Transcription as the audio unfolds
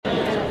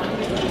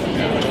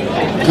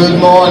Good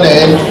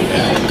morning.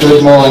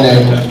 Good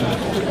morning.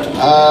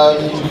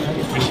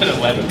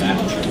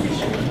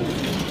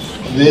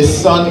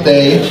 This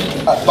Sunday,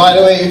 by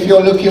the way, if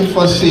you're looking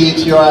for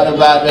seats, you're at the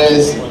back.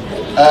 There's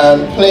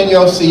plenty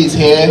of seats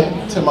here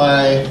to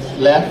my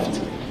left.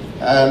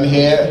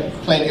 Here,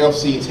 plenty of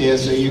seats here,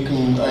 so you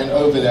can go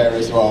over there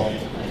as well.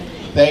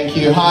 Thank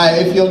you. Hi,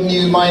 if you're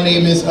new, my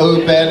name is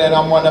Obed, and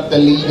I'm one of the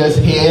leaders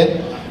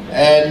here.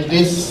 And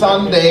this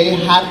Sunday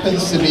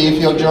happens to be, if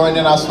you're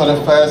joining us for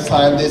the first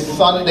time, this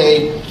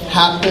Sunday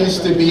happens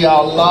to be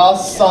our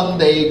last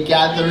Sunday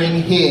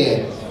gathering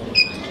here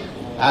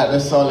at the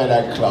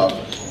Soledad Club.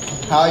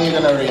 How are you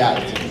going to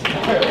react?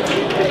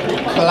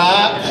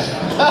 Clap.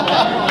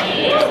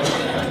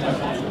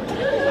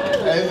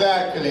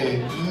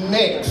 Exactly.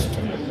 Mixed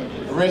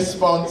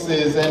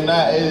responses, and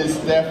that is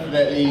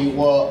definitely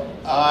what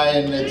I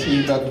and the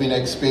team have been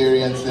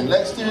experiencing.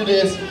 Let's do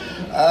this.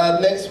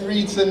 Let's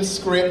read some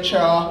scripture.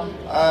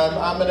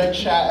 I'm going to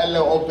chat a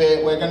little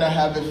bit. We're going to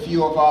have a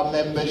few of our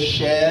members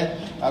share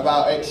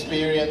about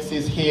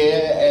experiences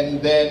here, and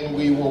then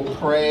we will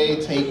pray,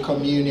 take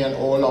communion,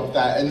 all of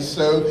that. And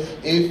so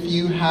if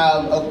you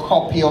have a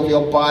copy of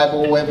your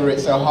Bible, whether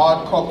it's a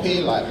hard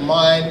copy like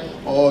mine,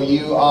 or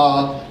you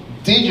are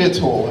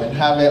digital and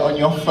have it on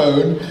your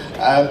phone,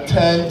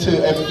 turn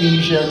to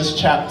Ephesians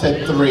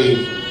chapter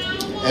 3.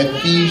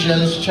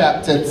 Ephesians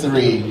chapter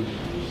 3.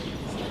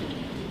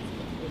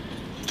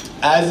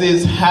 As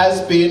it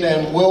has been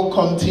and will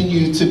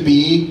continue to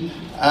be,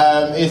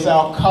 it's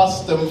our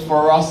custom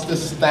for us to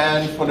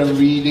stand for the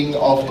reading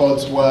of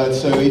God's word.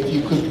 So if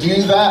you could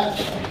do that,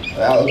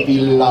 that would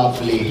be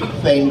lovely.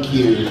 Thank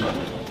you.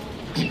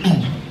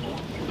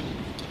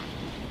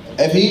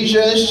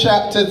 Ephesians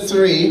chapter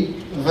 3,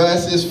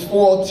 verses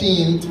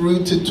 14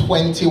 through to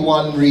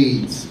 21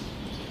 reads,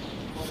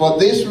 "For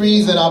this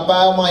reason I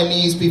bow my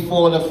knees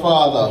before the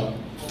Father,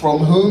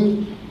 from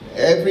whom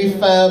every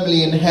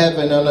family in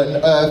heaven and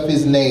on earth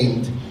is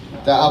named,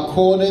 that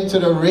according to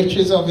the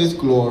riches of his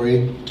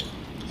glory,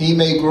 he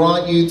may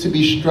grant you to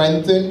be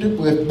strengthened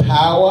with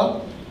power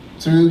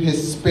through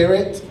his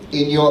Spirit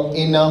in your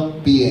inner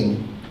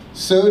being,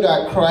 so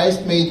that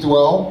Christ may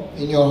dwell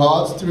in your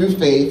hearts through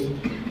faith,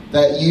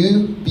 that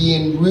you,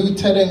 being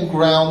rooted and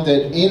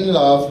grounded in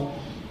love,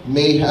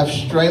 may have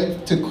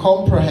strength to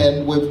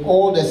comprehend with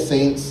all the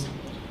saints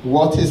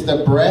what is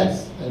the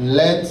breadth and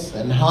length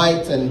and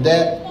height and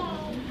depth,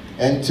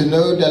 and to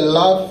know the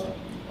love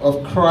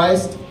of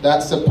Christ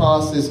that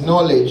surpasses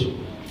knowledge,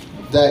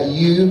 that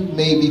you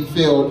may be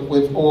filled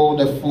with all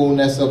the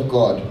fullness of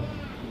God."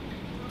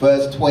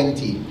 Verse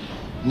 20.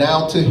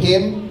 "Now to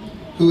him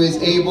who is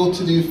able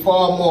to do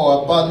far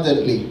more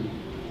abundantly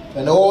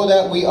than all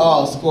that we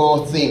ask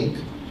or think,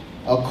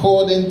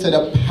 according to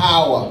the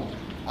power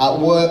at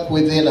work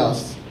within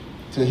us,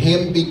 to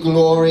him be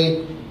glory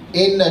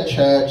in the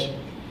church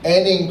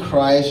and in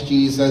Christ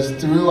Jesus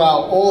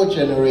throughout all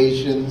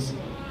generations,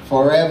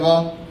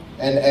 forever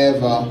and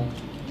ever.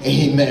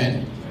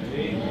 Amen."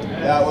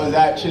 That was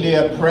actually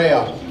a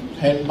prayer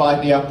penned by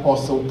the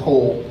Apostle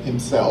Paul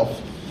himself.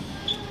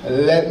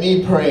 Let me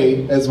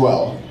pray as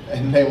well,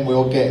 and then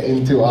we'll get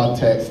into our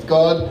text.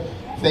 God,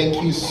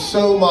 thank you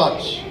so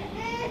much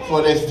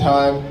for this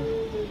time.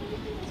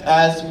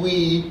 As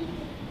we,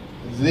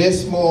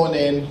 this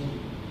morning,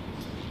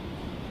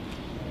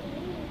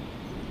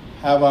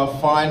 have our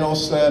final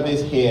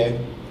service here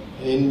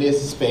in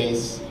this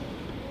space,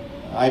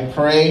 I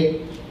pray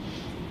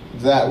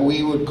that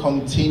we would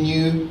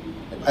continue.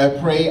 I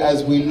pray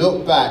as we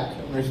look back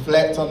and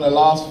reflect on the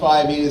last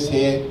 5 years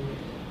here,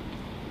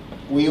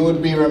 we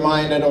would be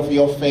reminded of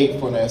your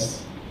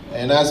faithfulness.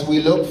 And as we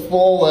look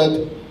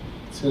forward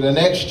to the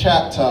next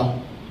chapter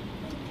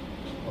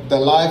of the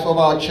life of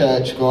our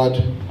church,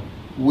 God,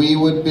 we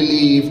would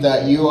believe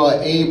that you are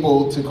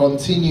able to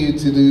continue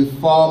to do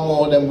far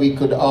more than we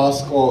could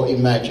ask or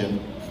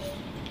imagine.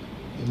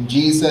 In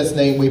Jesus'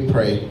 name we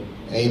pray.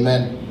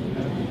 Amen.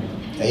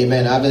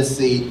 Amen. Have a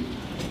seat.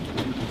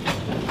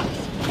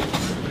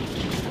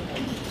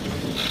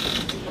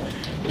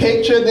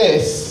 Picture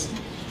this.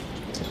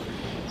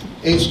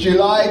 It's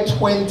July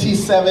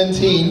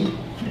 2017.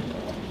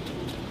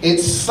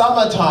 It's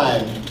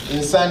summertime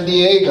in San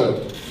Diego.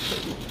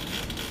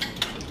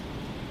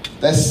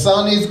 The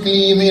sun is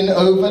gleaming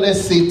over the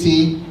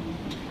city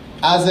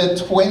as a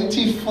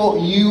 20-foot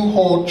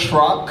U-Haul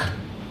truck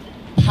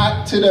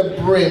packed to the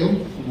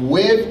brim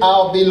with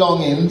our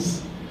belongings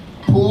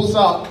pulls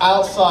up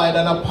outside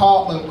an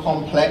apartment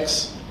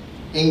complex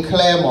in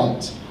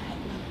Claremont.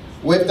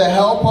 With the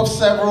help of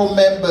several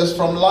members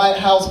from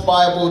Lighthouse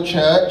Bible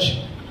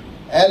Church,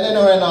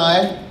 Eleanor and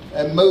I,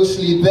 and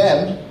mostly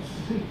them,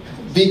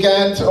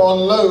 began to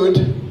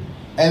unload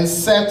and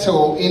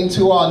settle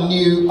into our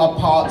new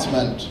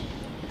apartment.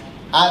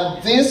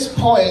 At this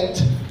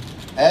point,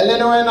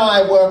 Eleanor and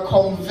I were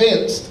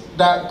convinced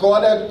that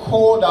God had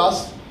called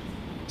us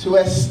to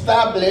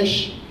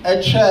establish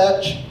a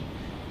church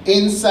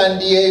in San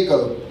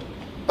Diego.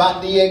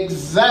 But the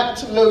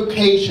exact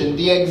location,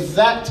 the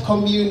exact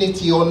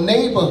community or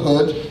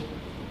neighborhood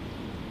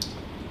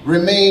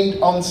remained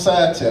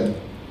uncertain.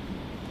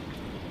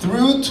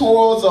 through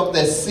tours of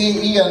the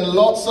city and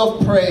lots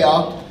of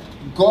prayer,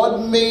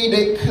 God made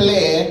it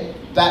clear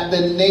that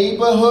the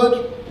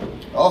neighborhood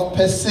of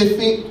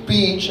Pacific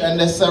Beach and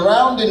the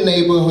surrounding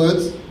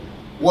neighborhoods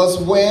was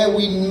where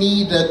we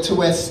needed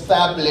to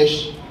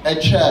establish a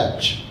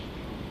church.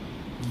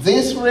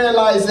 This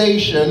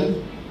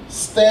realization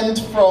stemmed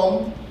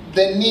from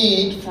the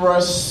need for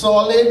a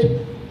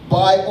solid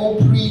Bible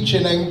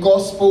preaching and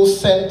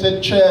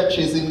gospel-centered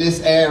churches in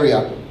this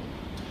area.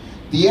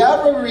 The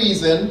other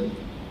reason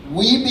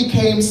we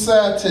became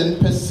certain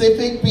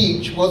Pacific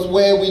Beach was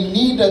where we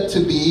needed to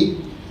be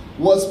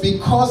was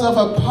because of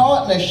a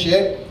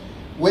partnership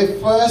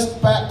with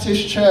First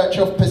Baptist Church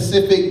of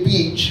Pacific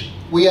Beach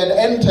we had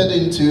entered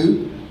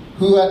into,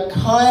 who had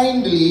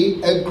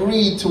kindly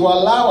agreed to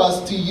allow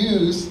us to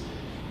use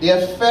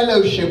their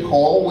fellowship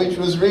hall, which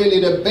was really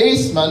the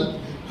basement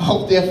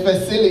of their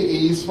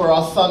facilities for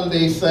our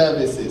Sunday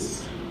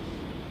services.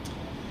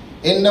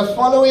 In the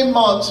following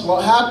months,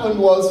 what happened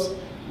was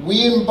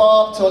we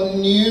embarked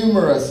on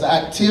numerous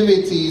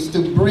activities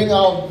to bring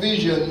our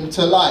vision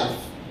to life.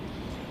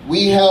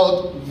 We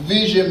held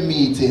vision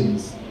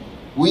meetings.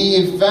 We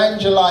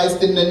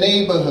evangelized in the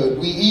neighborhood.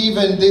 We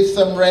even did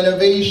some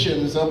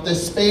renovations of the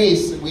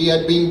space we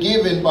had been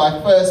given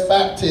by First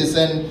Baptist,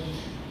 and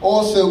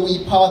also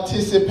we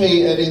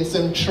participated in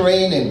some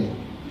training.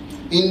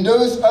 In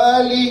those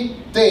early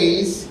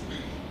days,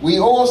 we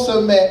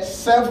also met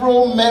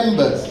several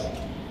members,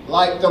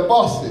 like the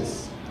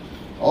bosses,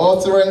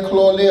 Arthur and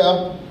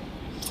Claudia,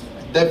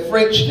 the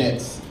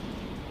Fritchnets,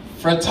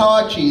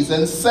 Fratachis,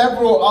 and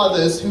several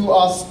others who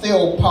are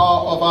still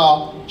part of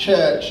our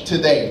church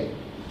today.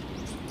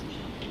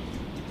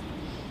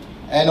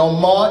 And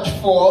on March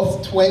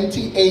 4th,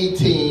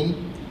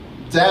 2018,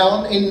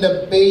 down in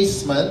the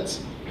basement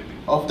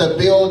of the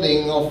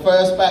building of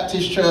First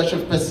Baptist Church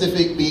of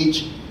Pacific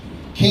Beach,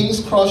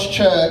 King's Cross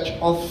Church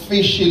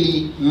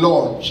officially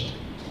launched.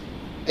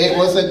 It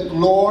was a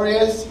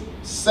glorious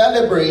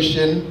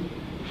celebration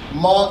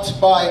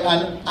marked by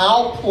an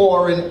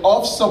outpouring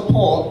of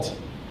support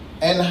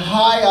and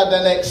higher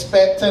than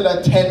expected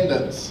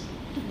attendance.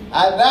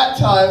 At that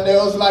time,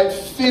 there was like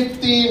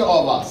 15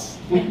 of us.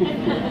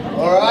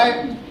 All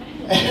right?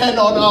 And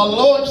on our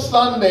launch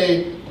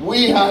Sunday,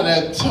 we had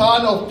a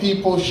ton of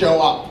people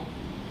show up.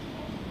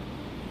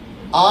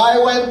 I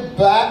went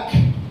back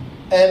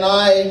and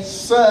I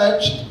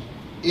searched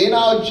in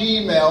our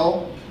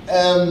Gmail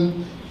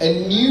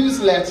a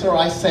newsletter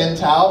I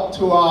sent out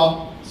to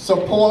our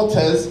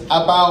supporters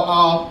about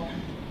our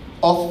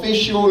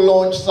official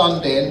launch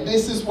Sunday. And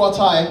this is what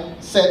I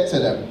said to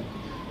them.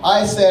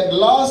 I said,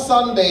 last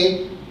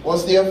Sunday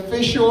was the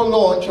official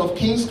launch of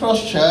King's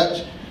Cross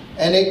Church,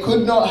 and it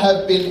could not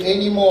have been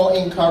any more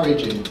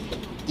encouraging.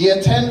 The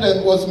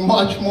attendance was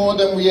much more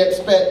than we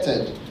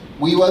expected.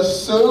 We were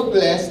so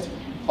blessed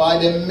by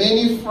the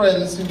many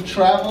friends who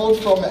traveled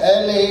from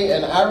LA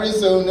and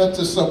Arizona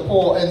to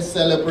support and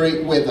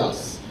celebrate with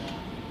us.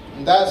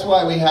 And that's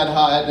why we had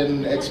higher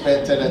than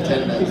expected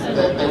attendance.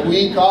 The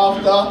week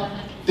after,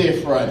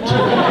 different.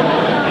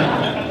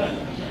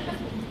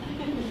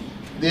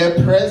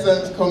 Their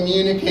presence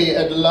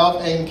communicated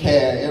love and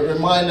care. It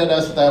reminded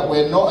us that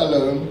we're not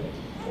alone.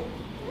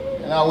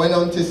 And I went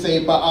on to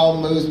say, but our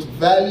most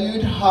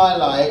valued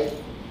highlight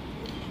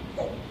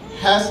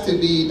has to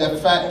be the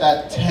fact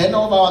that 10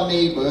 of our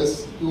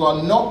neighbors who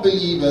are not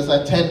believers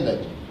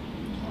attended.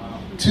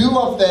 2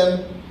 of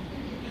them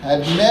had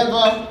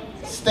never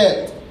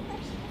stepped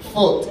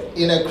foot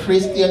in a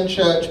Christian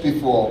church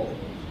before.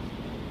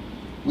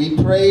 We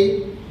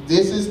pray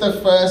this is the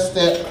first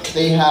step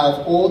they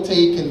have all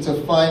taken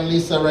to finally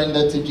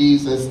surrender to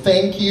Jesus.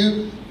 Thank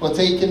you for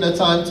taking the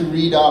time to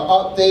read our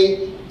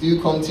update. Do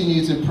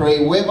continue to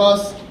pray with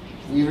us.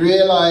 We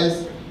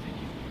realize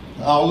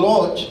our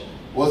launch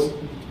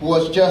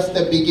was just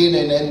the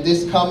beginning, and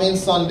this coming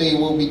Sunday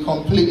will be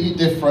completely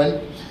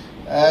different.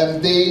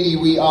 Daily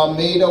we are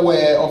made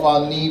aware of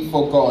our need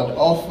for God.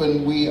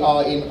 Often we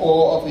are in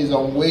awe of His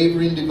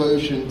unwavering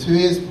devotion to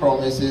His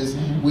promises.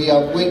 We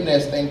have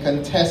witnessed and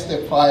can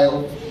testify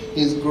of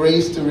His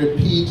grace to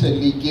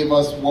repeatedly give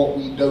us what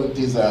we don't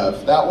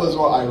deserve. That was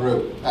what I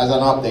wrote as an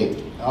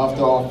update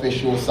after our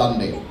official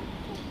Sunday.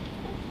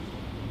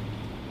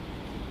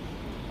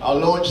 Our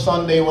launch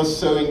Sunday was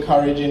so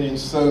encouraging in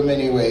so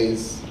many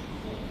ways.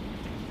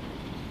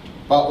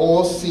 But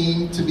all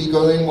seemed to be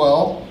going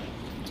well.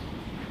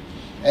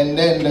 And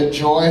then the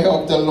joy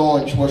of the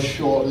launch was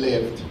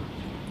short-lived.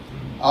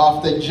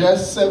 After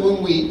just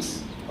 7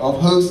 weeks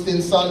of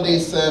hosting Sunday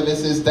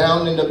services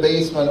down in the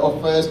basement of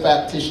First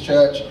Baptist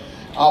Church,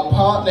 our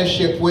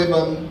partnership with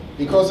them,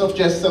 because of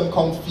just some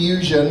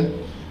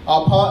confusion,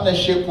 our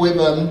partnership with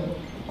them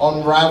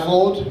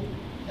unraveled,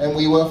 and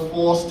we were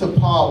forced to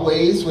part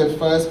ways with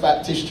First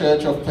Baptist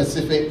Church of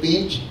Pacific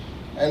Beach.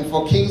 And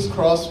for King's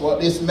Cross,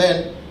 what this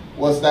meant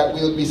was that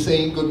we'll be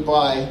saying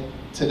goodbye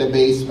to the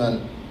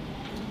basement.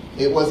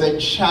 It was a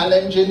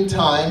challenging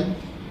time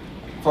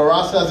for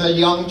us as a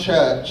young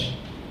church,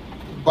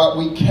 but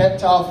we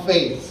kept our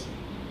faith.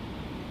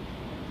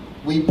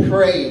 we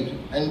prayed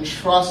and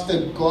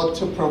trusted God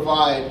to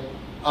provide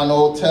an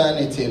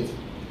alternative.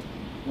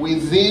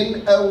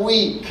 Within a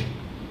week,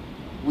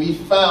 we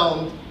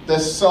found the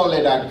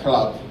Soledad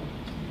Club.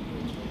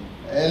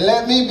 And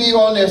let me be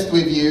honest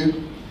with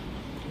you,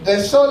 the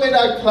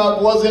Soledad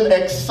Club wasn't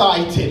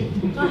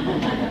exciting.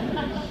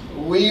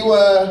 We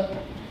were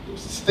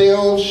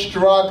still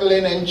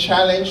struggling and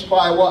challenged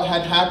by what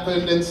had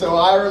happened. And so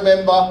I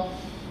remember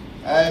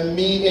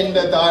meeting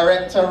the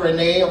director,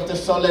 Renee, of the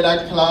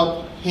Soledad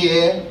Club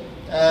here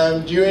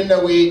during the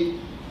week.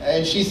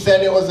 And she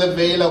said it was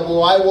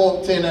available. I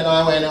walked in and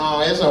I went,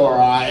 oh, it's all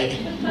right.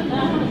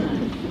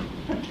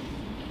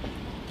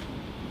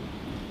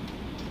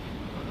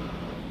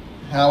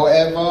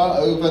 However,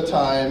 over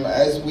time,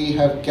 as we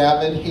have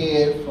gathered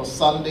here for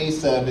Sunday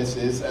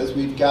services, as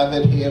we've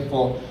gathered here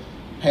for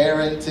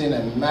parenting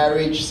and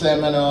marriage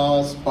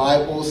seminars,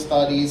 Bible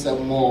studies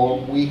and more,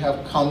 we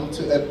have come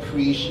to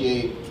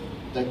appreciate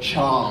the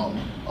charm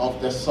of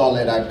the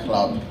Soledad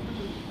Club.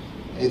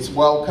 Its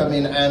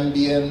welcoming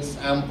ambience,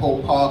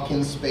 ample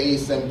parking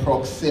space and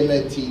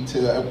proximity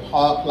to a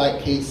park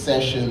like Case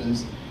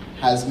Sessions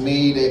has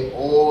made it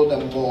all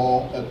the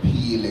more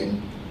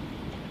appealing.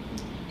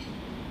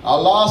 Our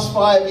last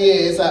 5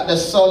 years at the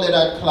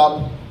Soledad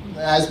Club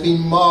has been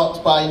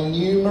marked by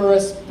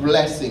numerous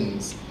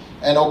blessings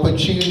and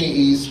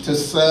opportunities to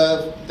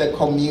serve the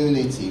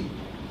community.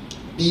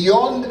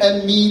 Beyond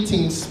a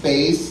meeting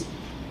space,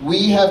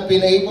 we have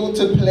been able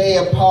to play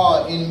a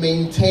part in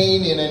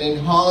maintaining and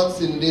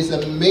enhancing this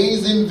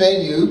amazing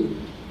venue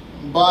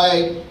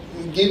by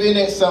giving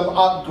it some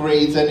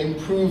upgrades and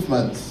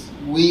improvements.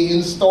 We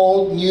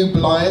installed new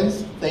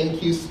blinds.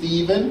 Thank you,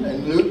 Stephen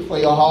and Luke, for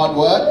your hard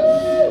work.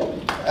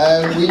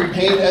 We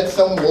painted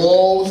some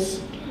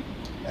walls.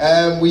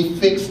 We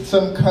fixed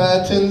some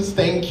curtains.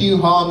 Thank you,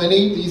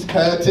 Harmony. These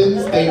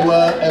curtains, they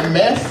were a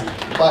mess,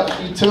 but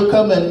she took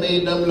them and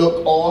made them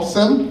look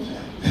awesome.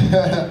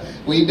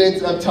 We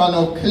did a ton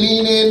of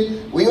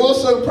cleaning. We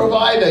also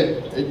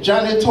provided a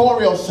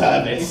janitorial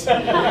service.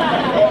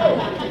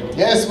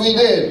 Yes, we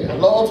did. A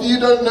lot of you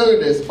don't know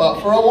this,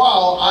 but for a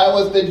while, I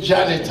was the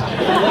janitor,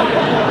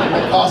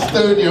 the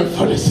custodian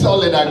for the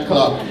Soledad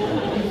Club.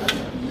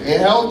 It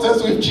helped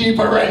us with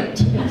cheaper rent,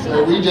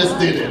 so we just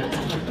did it.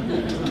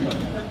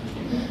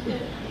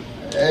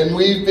 And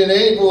we've been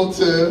able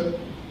to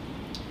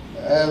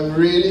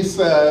really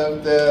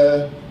serve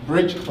the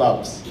bridge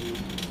clubs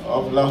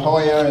of La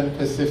Jolla and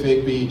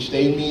Pacific Beach.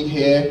 They meet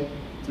here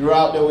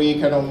throughout the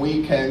week and on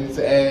weekends,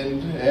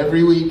 and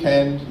every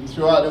weekend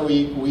throughout the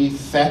week we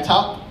set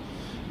up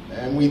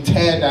and we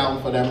tear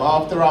down for them.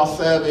 After our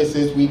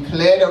services, we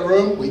clear the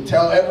room, we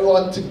tell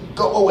everyone to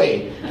go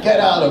away, get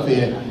out of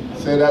here,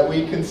 so that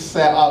we can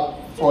set up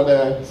for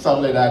the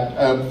Soledad,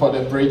 for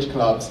the bridge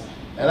clubs.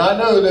 And I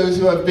know those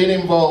who have been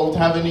involved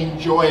haven't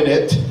enjoyed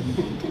it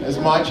as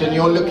much, and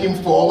you're looking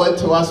forward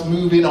to us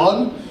moving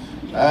on.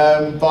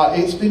 But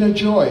it's been a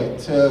joy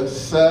to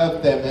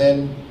serve them.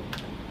 And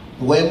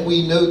when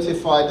we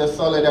notified the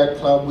Soledad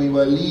Club we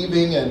were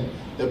leaving and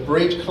the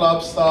bridge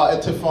club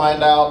started to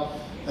find out,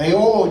 they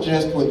all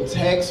just would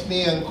text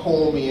me and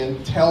call me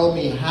and tell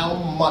me how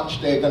much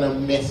they're going to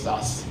miss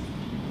us.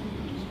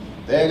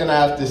 They're going to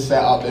have to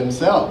set up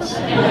themselves.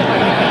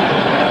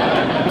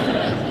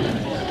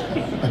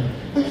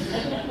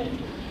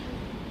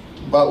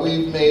 But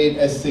we've made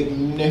a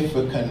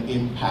significant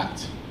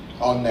impact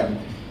on them.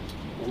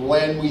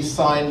 When we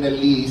signed the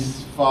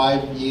lease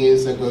 5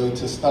 years ago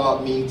to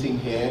start meeting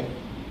here,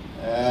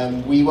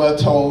 we were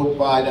told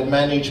by the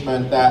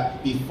management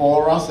that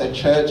before us a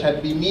church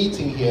had been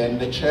meeting here, and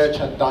the church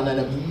had done an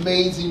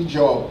amazing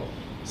job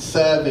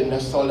serving the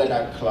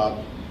Soledad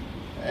Club.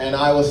 And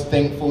I was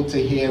thankful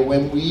to hear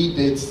when we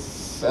did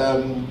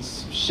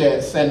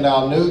send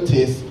our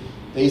notice,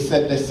 they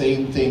said the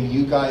same thing.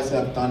 You guys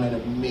have done an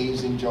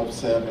amazing job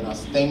serving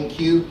us. Thank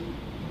you.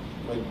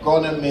 We're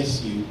gonna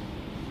miss you.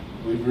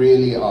 We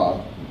really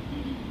are.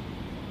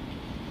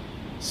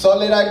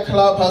 Soledad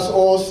Club has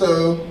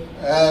also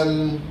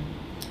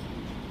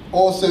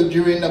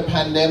during the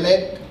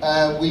pandemic,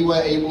 we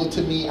were able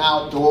to meet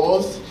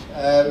outdoors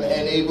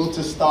and able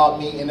to start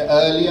meeting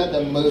earlier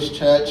than most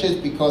churches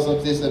because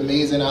of this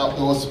amazing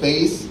outdoor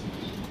space.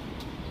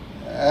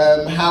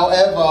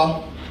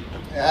 However,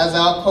 as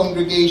our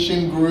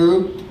congregation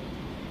grew,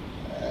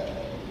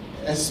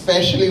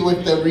 especially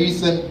with the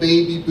recent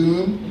baby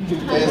boom,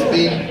 there's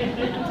been,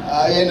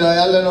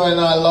 Eleanor and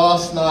I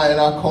last night, and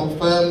I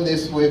confirmed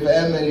this with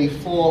Emily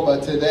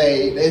but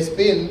today, there's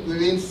been,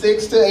 within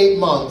 6 to 8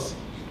 months,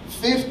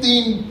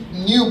 15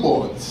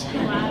 newborns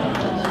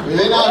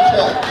within our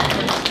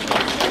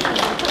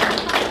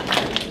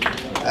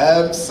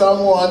church.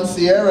 Someone,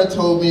 Sierra,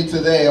 told me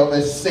today of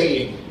a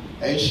saying,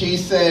 and she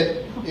said,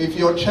 if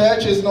your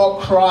church is not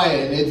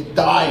crying, it's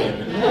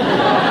dying.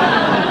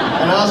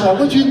 And I was like,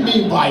 what do you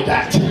mean by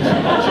that? She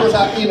was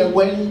like,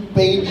 when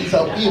babies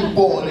are being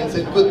born, it's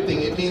a good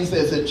thing. It means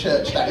there's a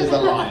church that is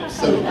alive.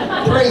 So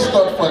praise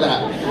God for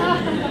that.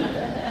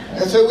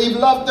 And so we've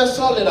loved the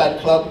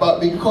Soledad Club, but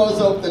because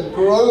of the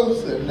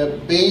growth and the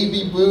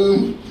baby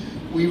boom,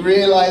 we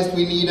realized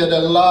we needed a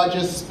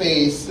larger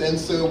space, and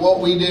so what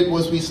we did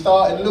was we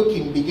started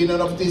looking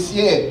beginning of this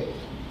year.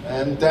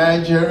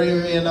 Dan,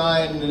 Jeremy and I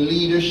and the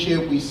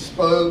leadership, we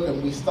spoke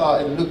and we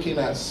started looking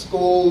at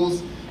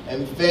schools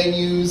and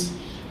venues,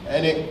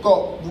 and it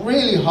got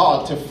really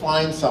hard to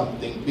find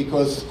something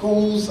because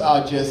schools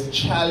are just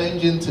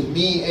challenging to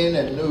meet in,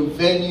 and no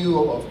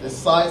venue of the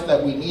size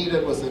that we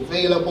needed was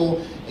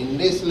available in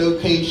this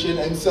location.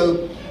 And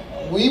so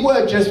we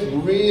were just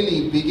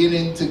really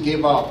beginning to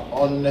give up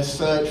on the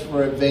search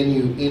for a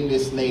venue in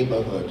this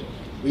neighborhood.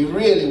 We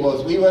really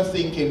was. We were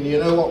thinking, you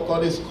know what,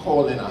 God is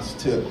calling us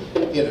to,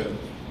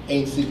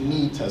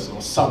 Encinitas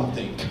or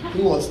something.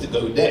 Who wants to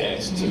go there?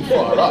 It's too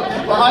far up.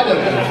 But I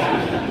don't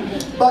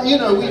know. But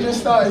we just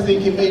started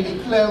thinking maybe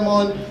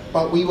Claremont,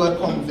 but we were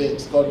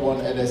convinced God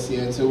wanted us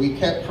here. And so we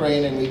kept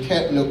praying and we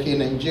kept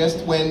looking. And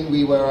just when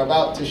we were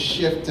about to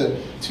shift to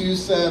 2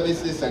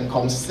 services and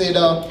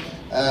consider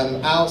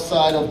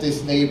outside of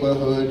this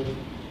neighborhood,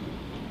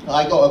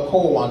 I got a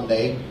call one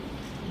day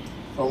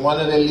from one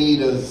of the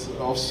leaders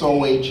of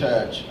Solway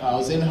Church. I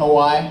was in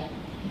Hawaii,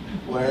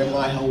 wearing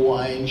my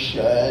Hawaiian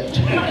shirt,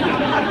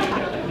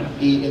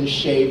 eating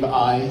shaved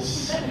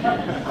ice.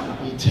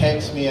 He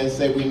texted me and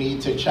said, we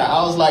need to chat.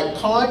 I was like,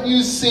 can't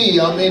you see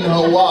I'm in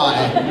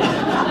Hawaii?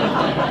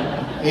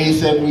 He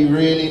said, we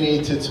really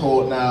need to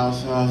talk now.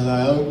 So I was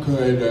like,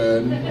 okay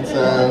then.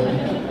 So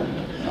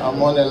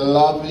I'm on a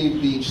lovely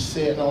beach,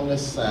 sitting on the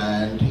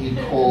sand. He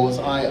calls,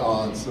 I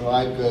answer,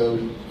 I go,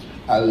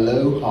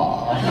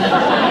 aloha.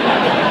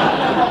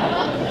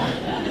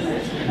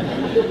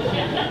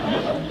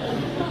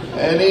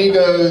 And he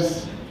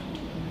goes,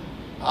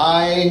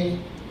 I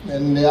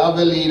and the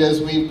other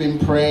leaders, we've been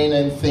praying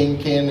and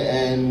thinking,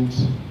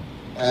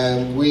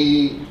 and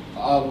we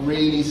are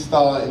really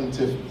starting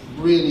to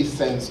really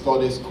sense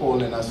God is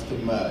calling us to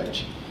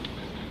merge.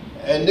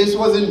 And this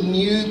wasn't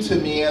new to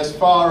me as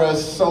far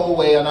as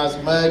Solway and us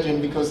merging,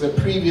 because the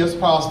previous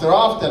pastor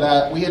after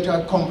that, we had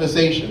had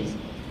conversations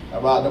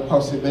about the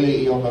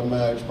possibility of a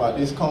merge. But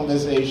this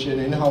conversation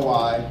in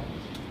Hawaii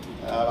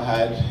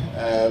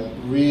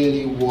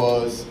really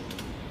was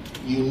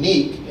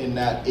unique in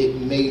that it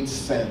made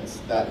sense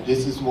that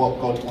this is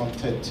what God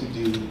wanted to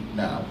do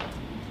now.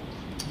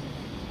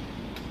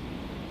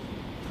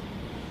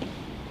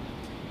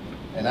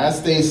 And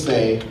as they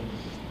say,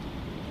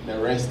 the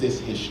rest is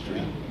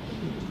history.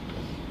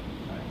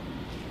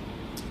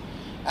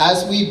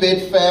 As we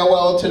bid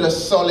farewell to the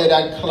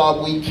Soledad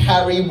Club, we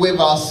carry with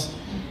us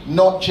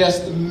not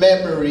just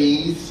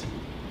memories,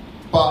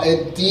 but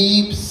a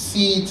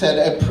deep-seated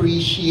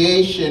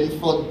appreciation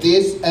for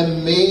this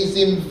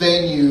amazing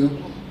venue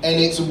and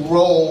its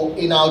role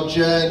in our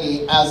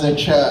journey as a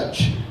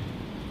church.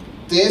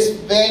 This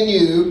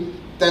venue,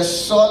 the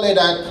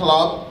Soledad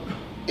Club,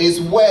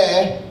 is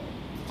where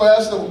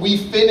first we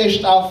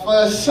finished our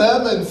first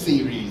sermon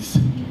series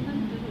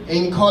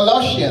in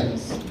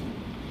Colossians.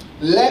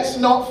 Let's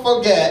not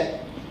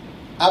forget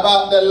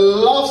about the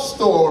love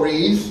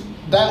stories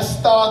that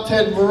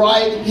started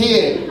right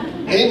here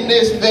in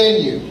this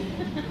venue.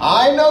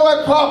 I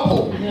know a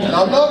couple, and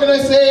I'm not going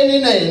to say any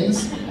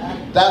names,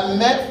 that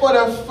met for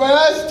the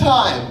first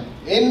time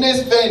in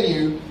this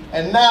venue,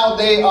 and now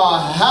they are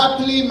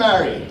happily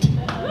married.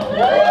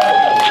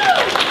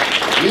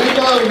 You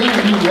know who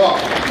you are.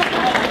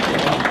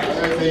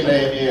 I don't think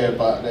they're here,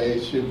 but they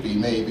should be,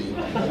 maybe.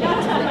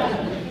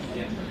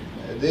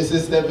 This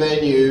is the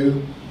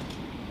venue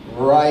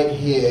right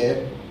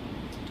here.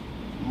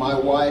 My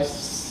wife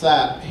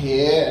sat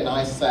here and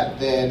I sat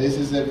there. This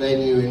is the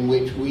venue in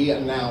which we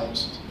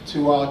announced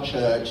to our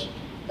church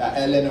that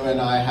Eleanor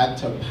and I had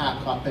to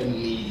pack up and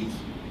leave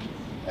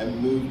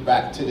and move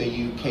back to the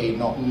UK,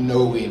 not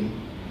knowing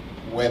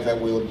whether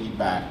we'll be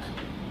back.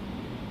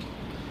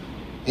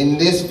 In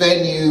this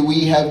venue,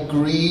 we have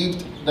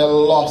grieved the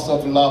loss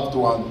of loved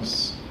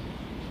ones.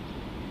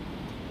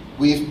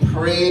 We've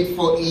prayed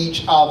for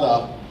each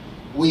other.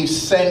 We've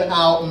sent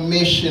out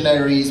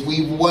missionaries.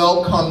 We've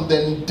welcomed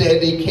and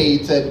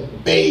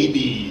dedicated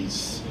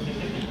babies.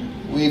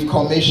 We've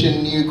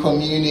commissioned new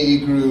community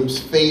groups,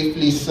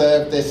 faithfully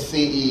served the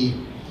city,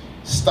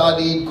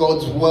 studied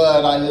God's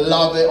word. I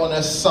love it on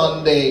a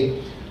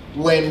Sunday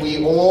when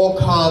we all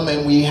come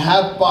and we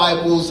have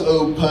Bibles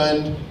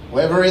opened,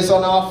 whether it's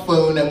on our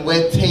phone, and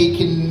we're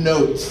taking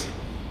notes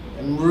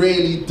and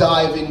really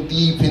diving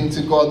deep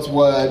into God's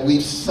word.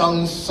 We've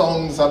sung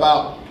songs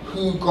about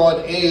who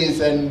God is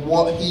and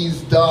what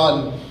he's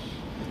done.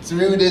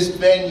 Through this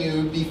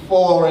venue,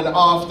 before and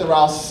after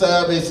our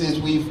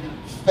services, we've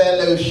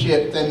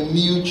fellowshipped and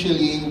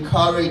mutually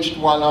encouraged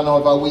one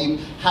another. We've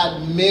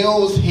had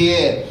meals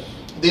here.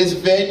 This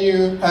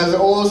venue has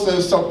also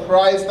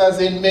surprised us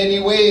in many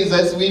ways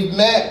as we've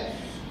met.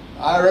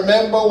 I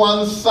remember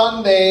one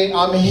Sunday,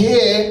 I'm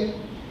here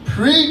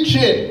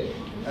preaching,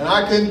 and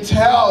I can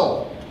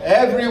tell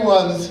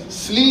everyone's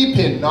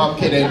sleeping. No, I'm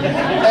kidding.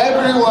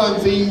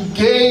 Everyone's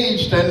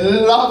engaged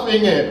and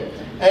loving it.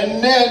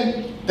 And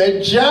then the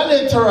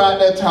janitor at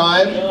the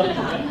time,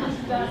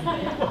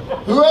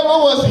 whoever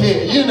was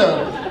here,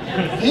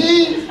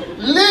 he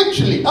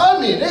Literally, I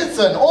mean, it's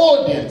an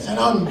audience, and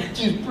I'm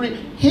just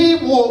he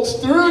walks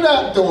through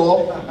that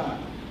door,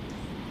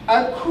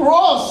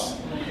 across,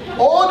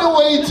 all the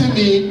way to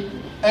me,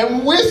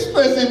 and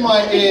whispers in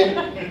my ear,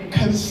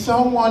 "Can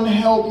someone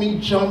help me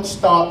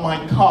jumpstart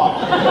my car?"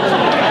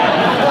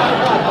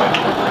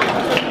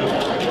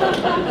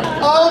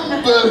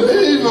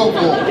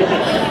 Unbelievable.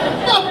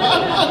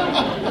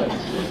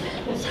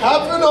 It's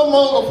happened on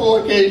multiple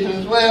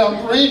occasions where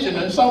I'm preaching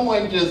and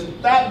someone just,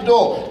 that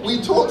door,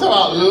 we talked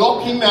about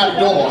locking that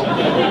door.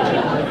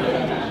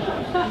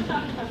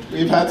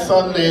 We've had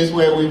Sundays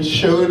where we've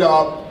showed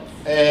up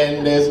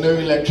and there's no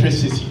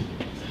electricity.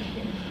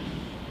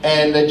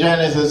 And the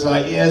janitor's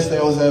like, "Yes,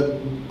 there was a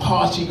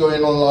party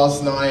going on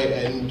last night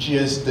and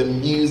just the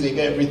music,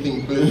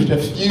 everything blew the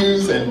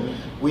fuse, and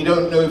we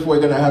don't know if we're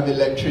going to have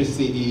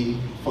electricity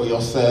for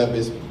your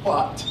service,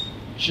 but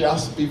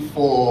just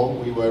before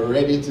we were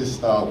ready to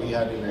start, we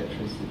had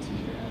electricity."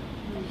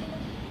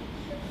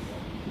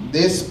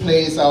 This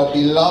place, our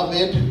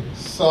beloved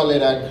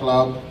Soledad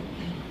Club,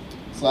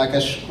 it's like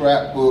a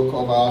scrapbook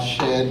of our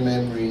shared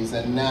memories.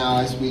 And now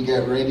as we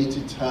get ready to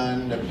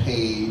turn the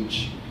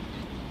page,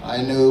 I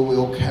know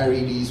we'll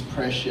carry these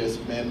precious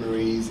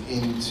memories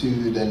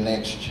into the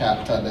next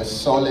chapter. The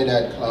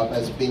Soledad Club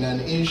has been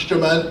an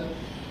instrument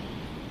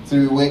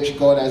through which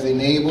God has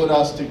enabled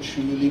us to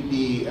truly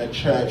be a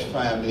church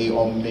family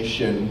on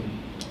mission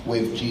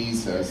with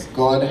Jesus.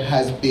 God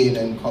has been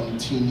and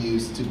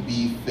continues to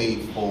be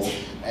faithful.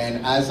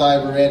 And as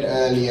I read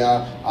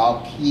earlier,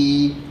 our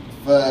key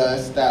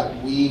verse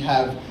that we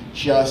have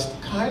just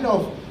kind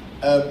of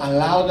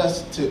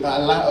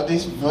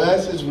this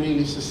verse has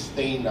really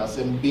sustained us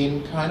and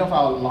been kind of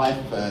our life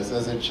verse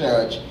as a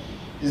church,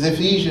 is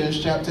Ephesians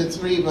chapter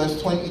 3 verse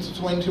 20 to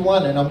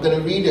 21. And I'm going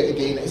to read it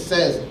again. It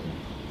says,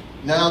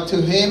 "Now to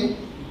him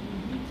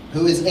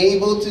who is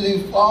able to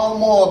do far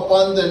more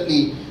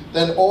abundantly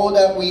than all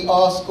that we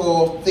ask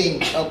or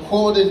think,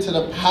 according to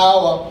the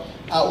power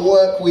at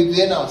work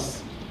within us,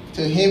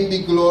 to him be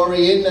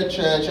glory in the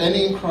church and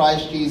in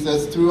Christ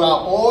Jesus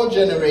throughout all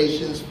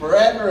generations,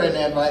 forever and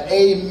ever.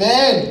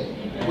 Amen."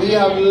 We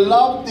have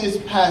loved this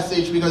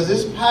passage because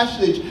this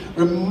passage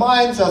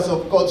reminds us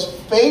of God's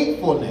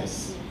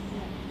faithfulness.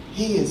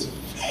 He is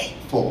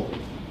faithful.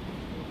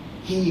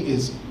 He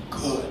is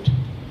good.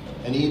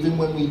 And even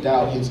when we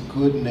doubt his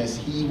goodness,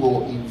 he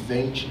will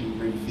eventually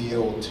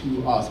reveal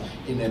to us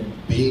in a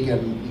big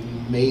and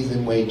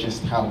amazing way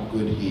just how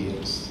good he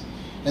is.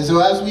 And so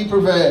as we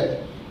prepare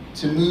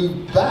to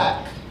move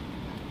back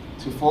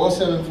to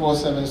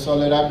 4747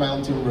 Soledad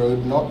Mountain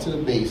Road, not to the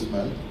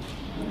basement,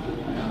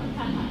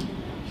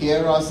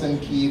 here are some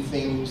key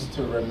things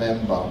to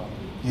remember.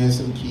 Here's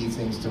some key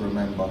things to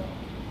remember.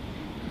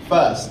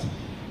 First,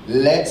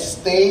 let's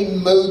stay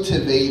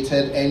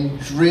motivated and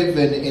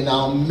driven in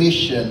our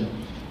mission.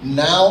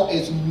 Now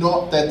is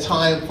not the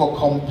time for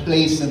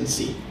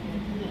complacency.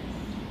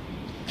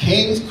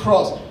 King's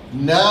Cross,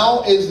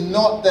 now is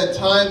not the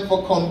time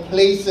for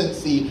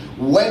complacency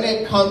when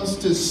it comes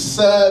to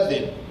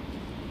serving.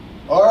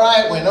 All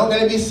right, we're not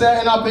going to be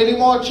setting up any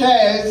more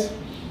chairs.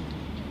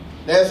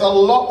 There's a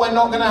lot we're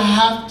not going to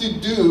have to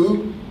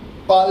do,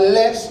 but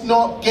let's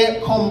not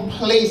get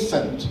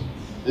complacent.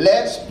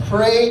 Let's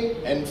pray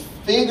and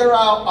figure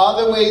out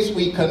other ways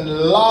we can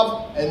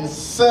love and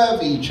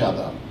serve each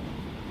other.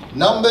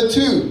 Number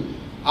 2,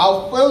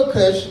 our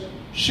focus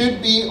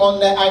should be on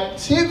the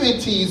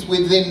activities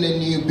within the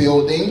new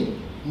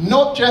building,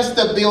 not just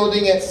the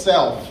building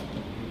itself.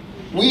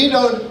 We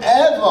don't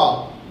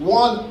ever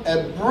want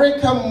a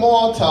brick and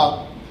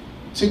mortar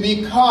to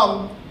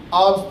become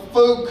our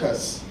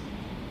focus.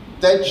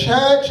 The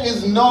church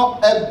is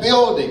not a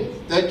building.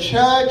 The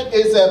church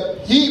is a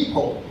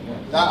people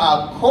that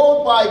are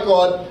called by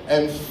God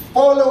and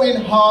following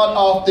hard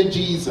after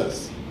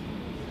Jesus.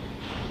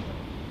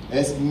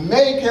 Let's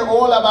make it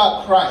all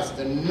about Christ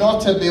and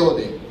not a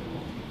building.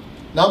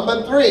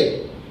 Number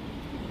 3,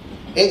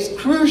 it's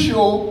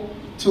crucial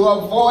to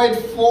avoid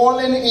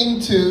falling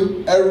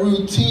into a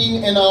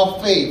routine in our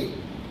faith.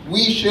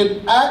 We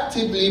should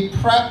actively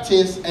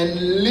practice and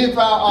live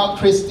out our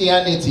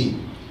Christianity.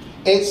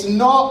 It's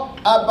not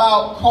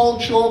about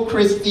cultural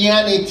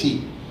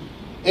Christianity.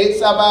 It's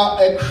about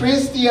a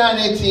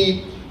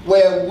Christianity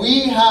where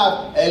we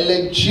have a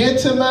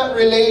legitimate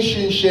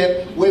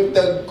relationship with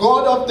the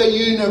God of the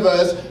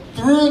universe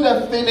through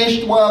the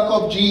finished work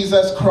of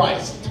Jesus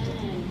Christ.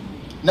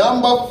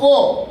 Number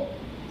 4,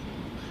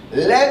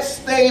 let's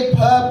stay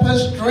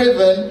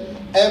purpose-driven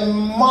and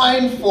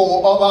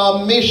mindful of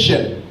our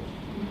mission.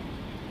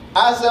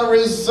 As a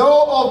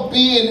result of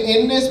being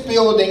in this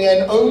building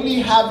and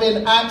only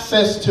having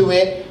access to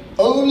it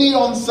only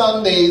on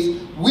Sundays,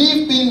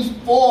 we've been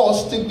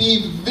forced to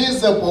be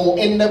visible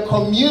in the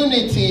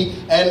community,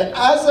 and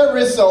as a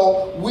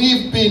result,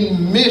 we've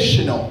been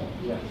missional.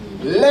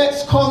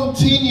 Let's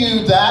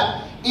continue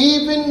that,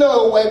 even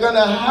though we're going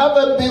to have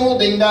a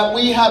building that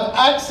we have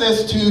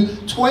access to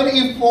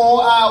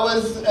 24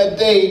 hours a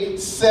day,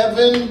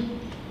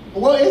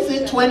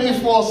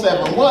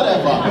 24/7,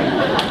 whatever.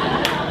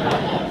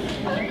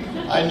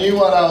 I knew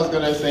what I was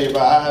going to say,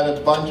 but I had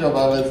a bunch of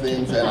other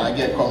things and I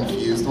get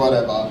confused,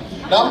 whatever.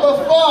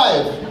 Number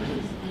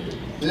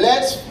 5,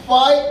 let's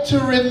fight to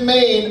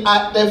remain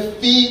at the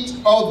feet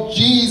of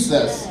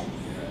Jesus.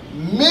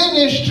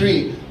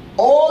 Ministry,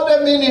 all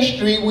the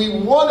ministry we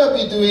want to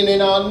be doing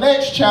in our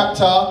next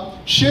chapter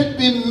should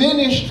be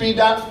ministry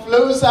that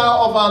flows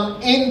out of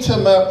an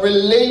intimate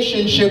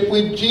relationship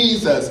with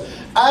Jesus.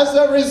 As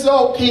a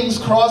result, King's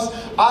Cross,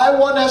 I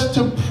want us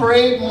to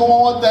pray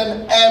more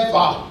than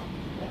ever.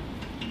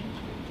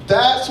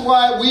 That's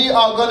why we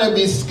are going to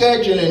be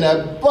scheduling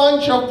a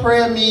bunch of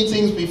prayer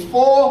meetings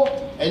before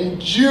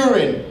and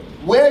during.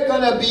 We're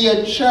going to be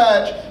a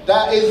church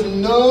that is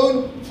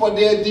known for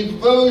their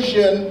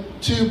devotion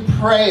to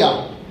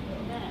prayer.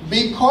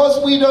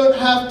 Because we don't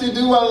have to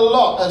do a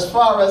lot as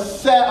far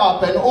as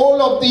setup and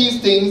all of these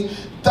things,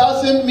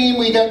 doesn't mean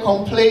we get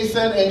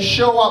complacent and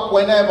show up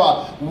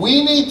whenever.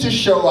 We need to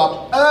show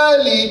up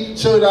early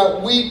so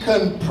that we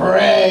can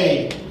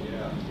pray.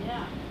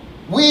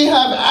 We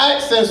have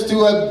access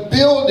to a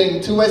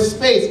building, to a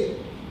space,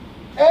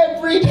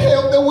 every day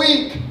of the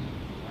week.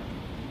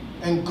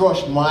 And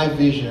gosh, my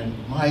vision,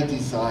 my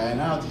desire, and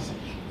our desire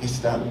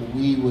is that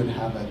we would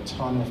have a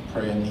ton of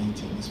prayer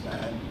meetings,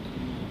 man.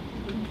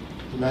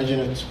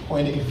 Imagine a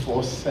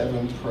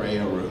 24/7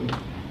 prayer room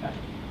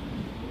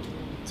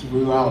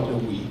throughout the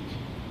week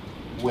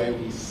where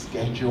we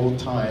schedule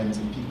times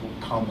and people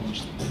come and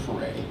just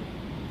pray.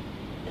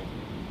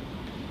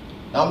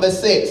 Number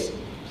 6,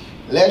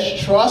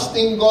 let's trust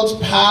in God's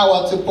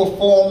power to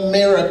perform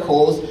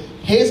miracles.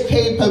 His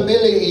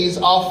capabilities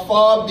are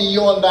far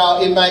beyond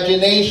our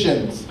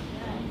imaginations.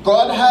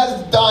 God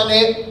has done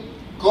it.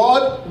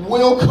 God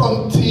will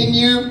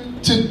continue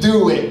to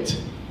do it.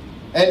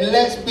 And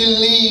let's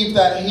believe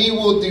that He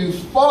will do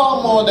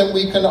far more than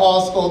we can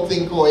ask or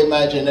think or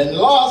imagine. And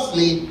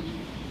lastly,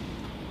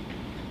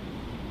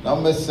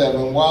 number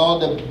 7, while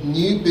the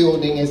new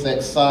building is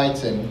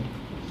exciting,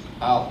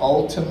 our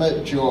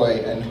ultimate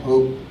joy and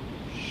hope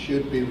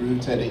should be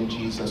rooted in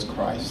Jesus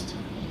Christ.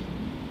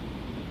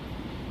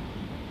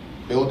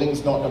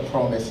 Building's not the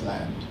promised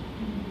land.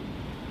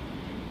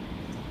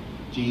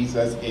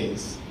 Jesus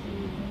is.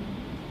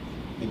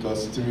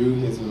 Because through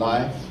His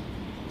life,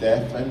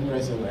 death and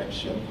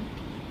resurrection,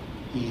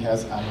 He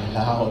has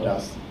allowed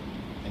us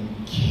and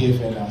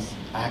given us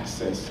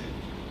access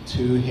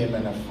to Him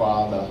and the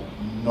Father,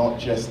 not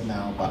just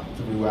now, but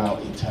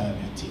throughout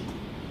eternity.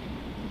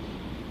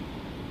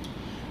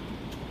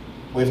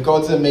 With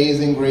God's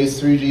amazing grace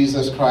through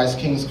Jesus Christ,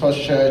 King's Cross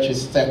Church is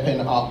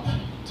stepping up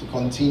to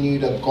continue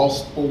the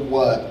gospel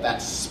work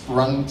that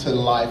sprung to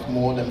life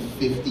more than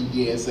 50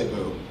 years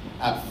ago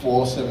at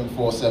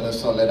 4747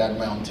 Soledad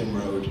Mountain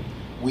Road.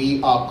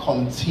 We are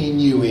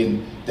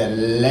continuing the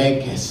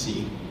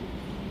legacy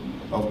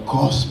of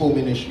gospel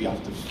ministry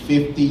after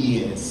 50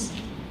 years.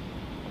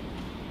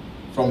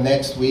 From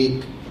next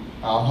week,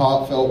 our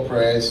heartfelt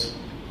prayers,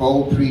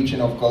 bold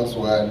preaching of God's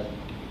word,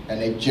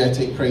 and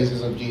energetic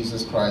praises of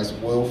Jesus Christ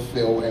will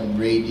fill and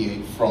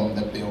radiate from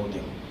the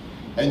building.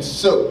 And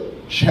so,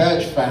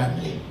 church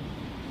family,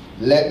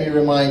 let me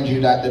remind you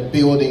that the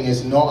building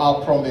is not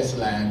our promised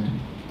land,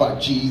 but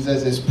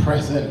Jesus is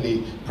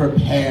presently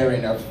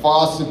preparing a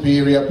far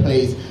superior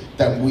place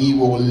that we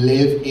will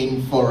live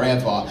in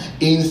forever.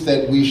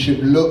 Instead, we should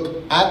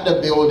look at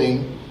the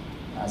building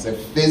as a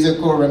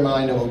physical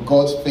reminder of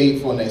God's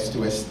faithfulness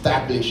to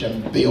establish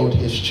and build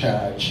His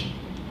church.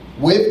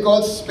 With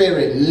God's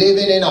Spirit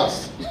living in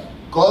us,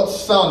 God's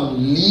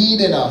Son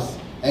leading us,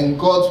 and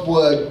God's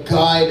Word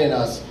guiding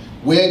us,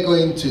 we're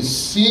going to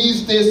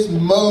seize this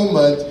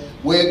moment.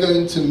 We're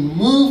going to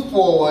move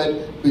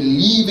forward,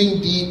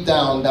 believing deep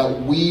down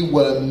that we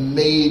were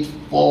made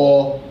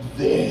for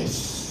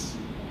this.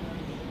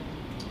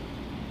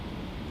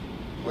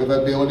 With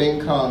a building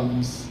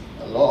comes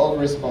a lot of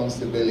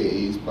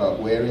responsibilities, but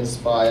we're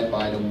inspired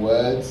by the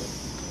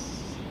words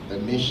of the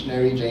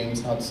missionary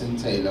James Hudson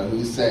Taylor,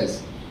 who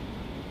says,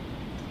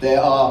 there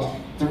are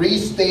 3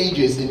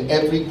 stages in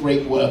every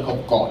great work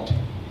of God.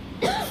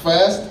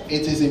 First,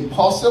 it is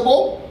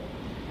impossible.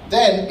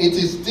 Then it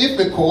is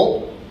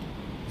difficult.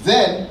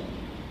 Then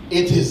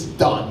it is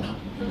done.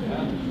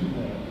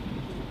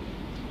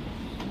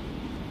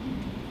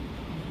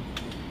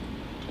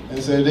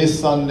 And so this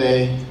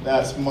Sunday,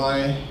 that's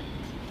my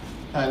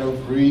kind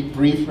of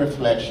brief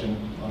reflection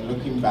on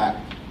looking back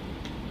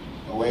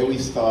at where we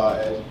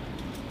started,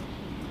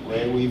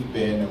 where we've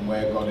been, and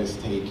where God has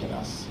taken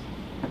us.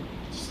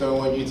 Just don't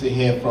want you to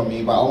hear from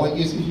me, but I want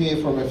you to hear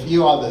from a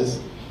few others,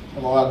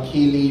 some of our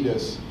key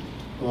leaders,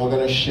 who are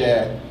going to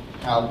share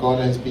how God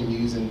has been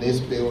using this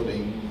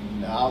building,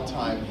 our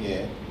time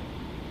here,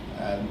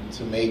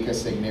 to make a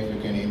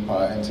significant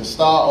impact. And to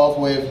start off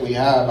with, we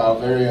have our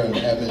very own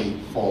Emily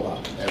Fowler.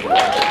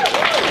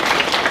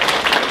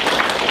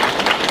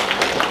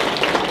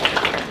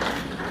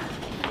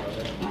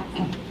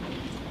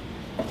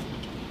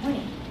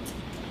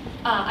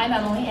 I'm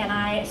Emily, and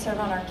I serve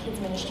on our kids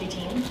ministry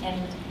team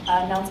and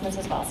announcements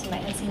as well, so you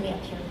might have seen me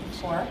up here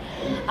before.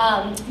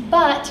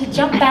 But to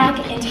jump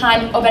back in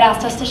time, Obed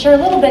asked us to share a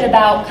little bit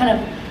about kind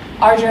of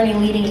our journey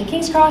leading to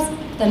King's Cross,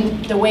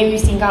 the way we've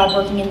seen God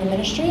working in the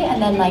ministry,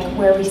 and then like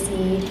where we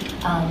see,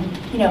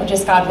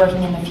 just God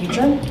working in the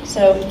future.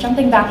 So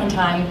jumping back in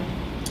time,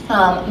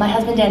 my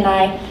husband and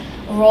I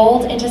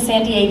rolled into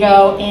San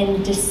Diego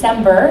in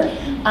December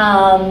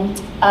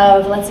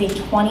of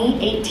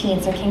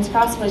 2018. So King's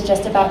Cross was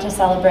just about to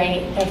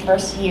celebrate their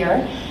first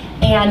year.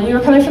 And we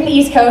were coming from the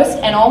East Coast,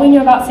 and all we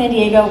knew about San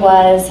Diego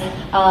was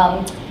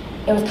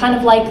it was kind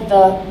of like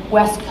the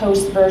West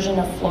Coast version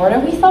of Florida,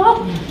 we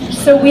thought.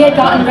 So we had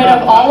gotten rid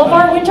of all of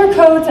our winter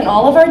coats and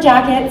all of our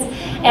jackets.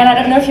 And I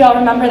don't know if y'all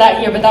remember that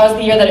year, but that was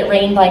the year that it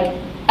rained like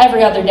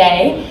every other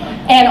day.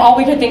 And all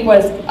we could think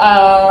was,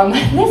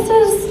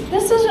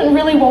 this isn't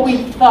really what we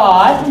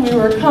thought we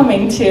were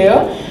coming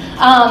to.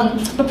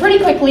 But pretty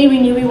quickly, we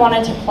knew we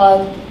wanted to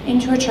plug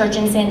into a church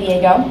in San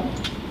Diego.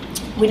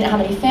 We didn't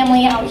have any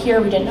family out here.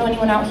 We didn't know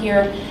anyone out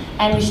here.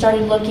 And we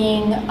started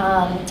looking,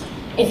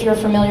 if you're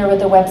familiar with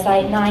the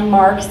website, 9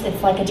 Marks,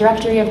 it's like a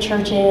directory of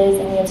churches.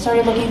 And we had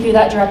started looking through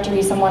that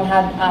directory. Someone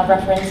had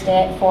referenced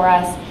it for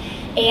us.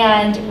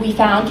 And we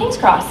found King's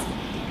Cross.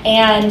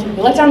 And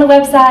we looked on the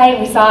website.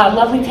 We saw a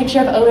lovely picture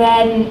of Obed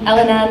and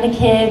Elena and the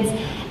kids.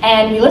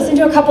 And we listened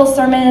to a couple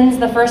sermons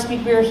the first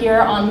week we were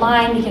here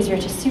online because we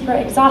were just super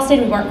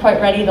exhausted. We weren't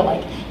quite ready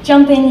to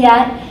jump in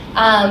yet.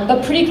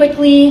 But pretty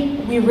quickly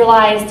we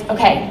realized,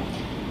 okay,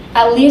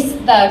 at least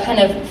the kind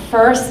of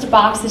first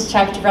box is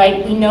checked,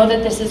 right? We know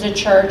that this is a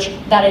church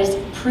that is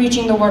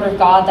preaching the Word of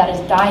God, that is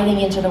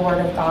diving into the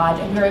Word of God.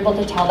 And we were able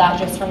to tell that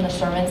just from the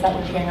sermons that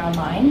we're hearing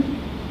online.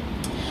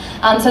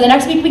 So the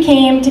next week we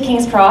came to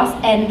King's Cross,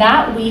 and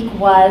that week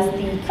was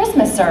the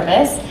Christmas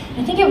service.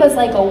 I think it was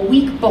like a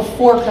week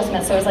before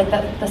Christmas, so it was like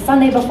the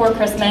Sunday before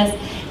Christmas.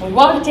 We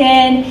walked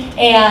in,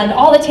 and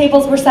all the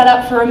tables were set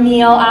up for a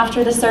meal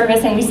after the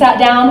service, and we sat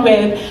down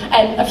with,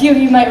 and a few of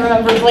you might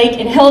remember Blake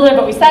and Hilda,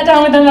 but we sat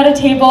down with them at a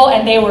table,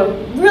 and they were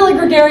really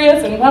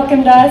gregarious and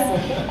welcomed us.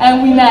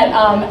 And we met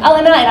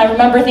Elena, and I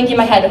remember thinking in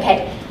my head,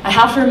 okay, I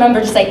have to remember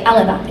to say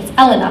Elena. It's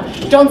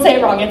Elena. Don't say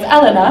it wrong. It's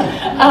Elena.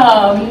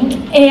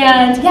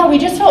 And yeah, we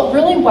just felt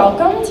really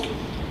welcomed.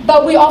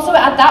 But we also,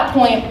 at that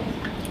point,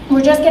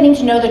 we're just getting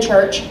to know the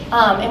church,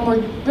 and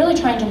we're really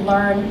trying to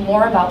learn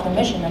more about the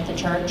mission of the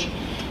church.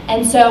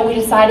 And so we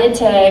decided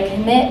to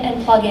commit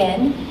and plug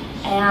in.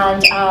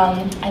 And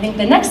I think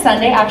the next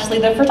Sunday, actually,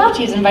 the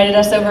Fertacci's invited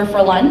us over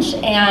for lunch,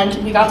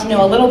 and we got to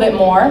know a little bit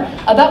more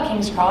about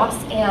King's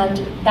Cross, and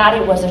that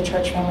it was a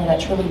church family that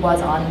truly was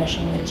on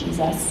mission with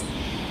Jesus.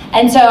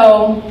 And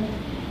so,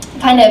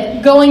 kind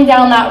of going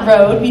down that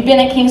road, we've been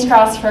at King's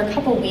Cross for a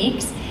couple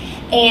weeks,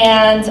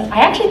 and I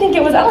actually think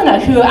it was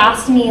Elena who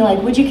asked me,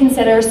 would you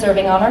consider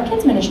serving on our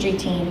kids ministry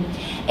team?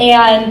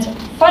 And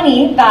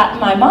funny that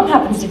my mom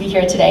happens to be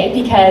here today,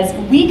 because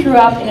we grew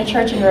up in a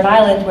church in Rhode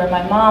Island where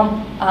my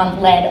mom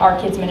led our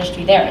kids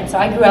ministry there. And so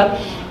I grew up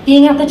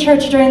being at the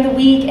church during the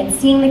week and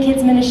seeing the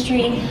kids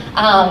ministry,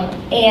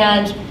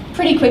 and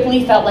pretty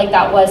quickly felt like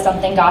that was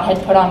something God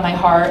had put on my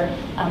heart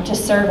to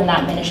serve in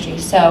that ministry.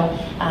 So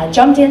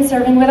jumped in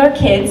serving with our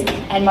kids,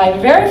 and my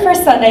very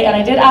first Sunday, and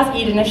I did ask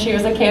Eden if she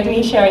was okay with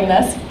me sharing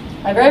this,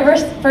 my very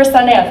first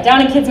Sunday I was down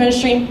in kids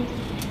ministry,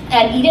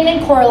 and Eden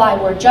and Coralie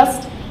were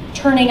just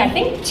turning, I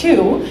think,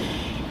 2,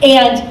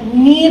 and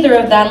neither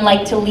of them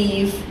liked to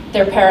leave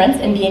their parents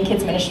and be in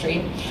kids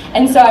ministry.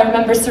 And so I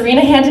remember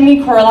Serena handed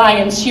me Coralie,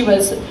 and she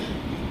was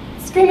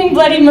screaming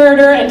bloody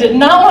murder and did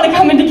not want to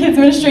come into kids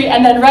ministry.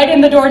 And then right in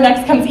the door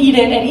next comes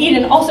Eden, and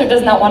Eden also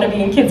does not want to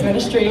be in kids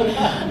ministry.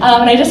 And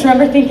I just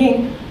remember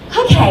thinking,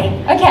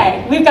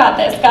 okay, we've got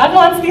this. God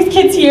wants these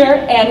kids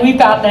here, and we've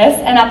got this.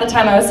 And at the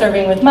time I was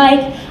serving with Mike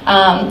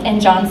and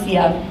John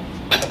Cia.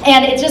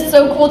 And it's just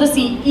so cool to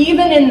see,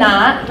 even in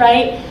that,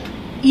 right?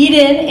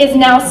 Eden is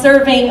now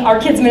serving our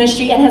kids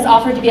ministry and has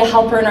offered to be a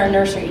helper in our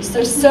nursery.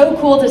 So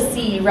cool to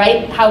see,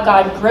 right, how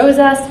God grows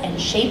us and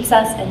shapes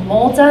us and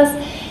molds us,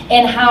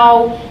 and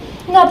how,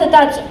 not that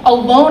that's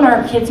alone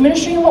our kids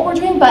ministry and what we're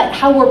doing, but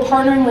how we're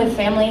partnering with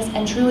families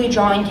and truly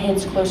drawing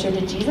kids closer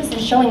to Jesus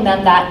and showing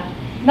them that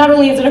not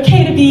only is it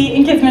okay to be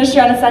in kids ministry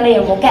on a Sunday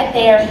and we'll get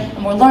there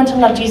and we'll learn to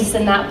love Jesus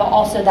in that, but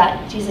also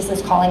that Jesus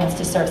is calling us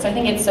to serve. So I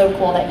think it's so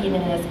cool that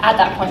Eden is at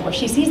that point where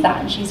she sees that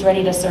and she's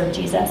ready to serve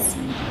Jesus.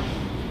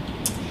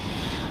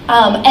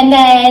 And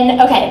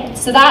then, okay,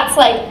 so that's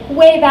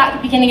way back at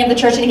the beginning of the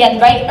church. And again,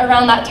 right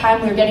around that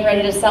time, we were getting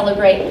ready to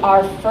celebrate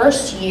our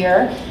first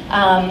year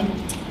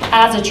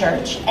as a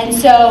church. And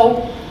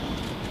so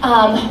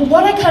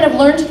what I kind of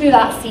learned through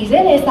that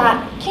season is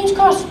that King's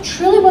Cross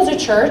truly was a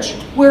church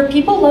where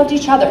people loved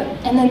each other.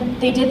 And then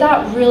they did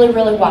that really,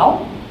 really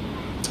well.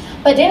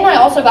 But Dan and I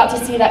also got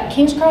to see that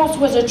King's Cross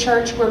was a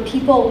church where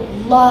people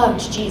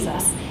loved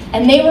Jesus.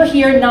 And they were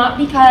here not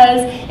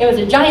because it was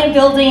a giant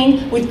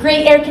building with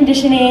great air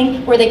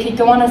conditioning where they could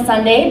go on a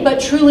Sunday, but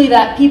truly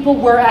that people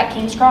were at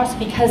King's Cross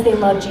because they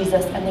loved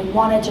Jesus and they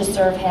wanted to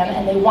serve him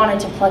and they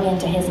wanted to plug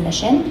into his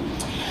mission.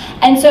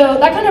 And so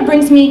that kind of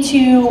brings me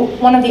to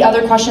one of the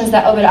other questions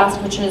that Obed asked,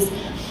 which is,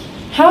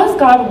 how has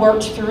God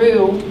worked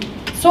through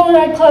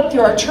Soledad Club,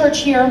 through our church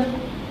here,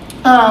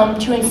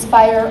 to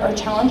inspire or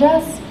challenge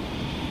us?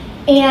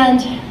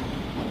 And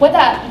what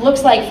that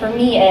looks like for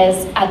me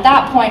is, at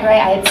that point,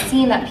 right, I had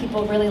seen that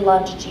people really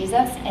loved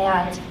Jesus,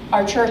 and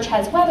our church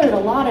has weathered a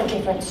lot of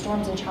different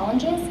storms and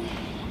challenges.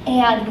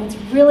 And what's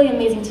really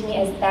amazing to me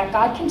is that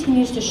God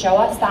continues to show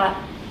us that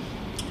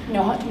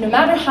no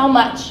matter how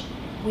much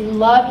we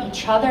love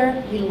each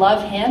other, we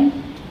love Him,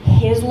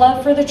 His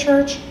love for the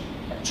church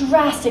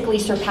drastically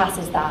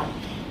surpasses that.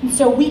 And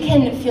so we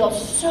can feel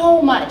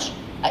so much,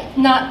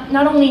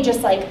 not only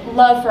just like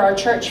love for our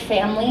church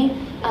family,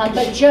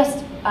 but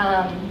just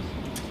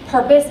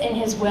purpose in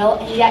His will,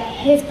 and yet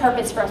His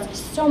purpose for us is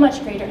so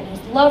much greater, and His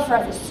love for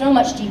us is so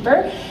much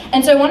deeper.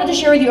 And so I wanted to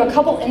share with you a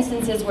couple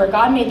instances where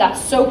God made that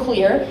so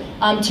clear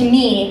to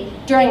me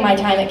during my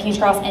time at King's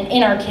Cross and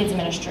in our kids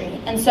ministry.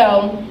 And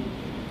so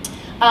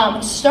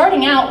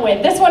starting out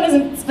with, this one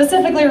isn't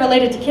specifically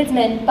related to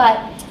Kidsmen, but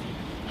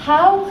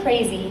how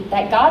crazy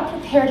that God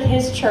prepared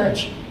His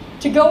church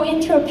to go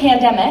into a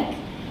pandemic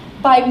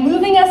by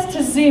moving us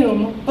to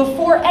Zoom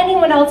before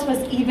anyone else was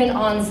even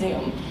on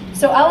Zoom.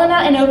 So Elena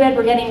and Obed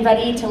were getting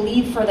ready to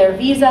leave for their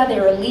visa. They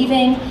were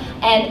leaving,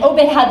 and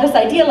Obed had this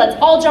idea, let's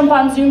all jump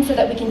on Zoom so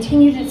that we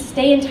continue to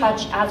stay in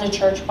touch as a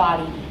church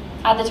body.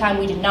 At the time,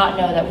 we did not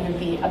know that we would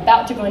be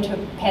about to go into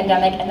a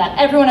pandemic and that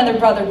everyone and their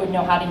brother would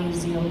know how to use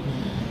Zoom.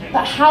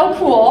 But how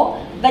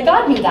cool that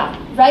God knew that,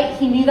 right?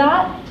 He knew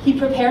that. He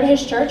prepared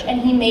His church,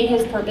 and He made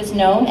His purpose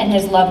known and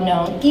His love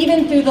known,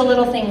 even through the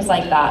little things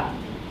like that.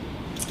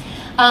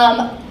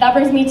 That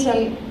brings me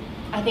to,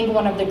 I think,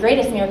 one of the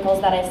greatest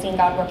miracles that I've seen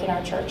God work in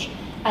our church.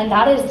 And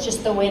that is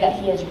just the way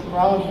that He has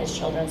grown His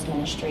children's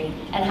ministry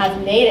and has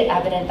made it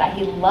evident that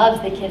He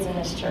loves the kids in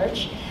this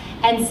church.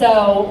 And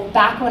so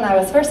back when I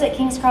was first at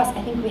King's Cross,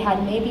 I think we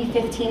had maybe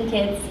 15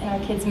 kids in our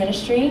kids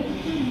ministry.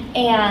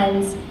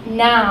 And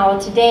now,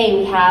 today,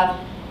 we have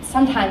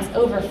sometimes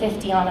over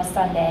 50 on a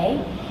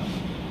Sunday.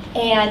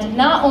 And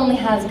not only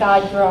has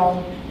God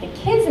grown the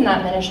kids in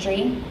that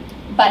ministry,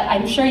 but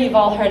I'm sure you've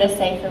all heard us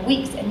say for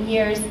weeks and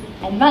years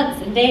and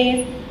months and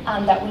days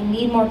that we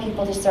need more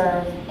people to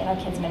serve in our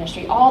kids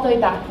ministry. All the way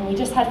back when we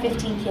just had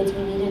 15 kids,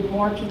 we needed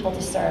more people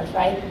to serve,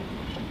 right?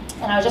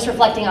 And I was just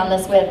reflecting on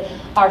this with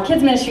our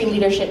kids ministry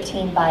leadership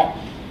team, but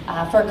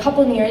for a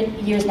couple of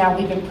years now,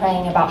 we've been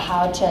praying about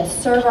how to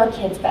serve our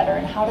kids better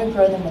and how to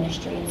grow the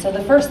ministry. And so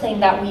the first thing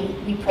that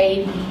we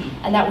prayed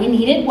and that we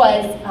needed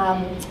was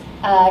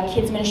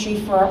kids ministry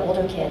for our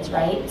older kids,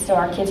 right? So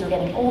our kids were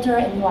getting older,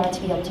 and we wanted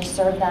to be able to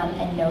serve them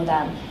and know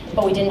them,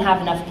 but we didn't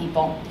have enough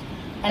people.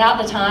 And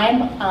at the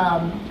time,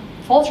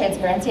 full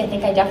transparency, I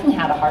think I definitely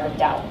had a heart of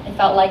doubt. It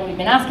felt like we'd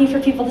been asking for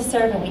people to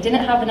serve, and we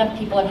didn't have enough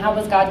people, and how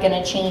was God going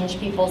to change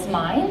people's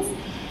minds?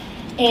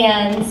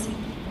 And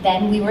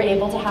then we were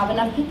able to have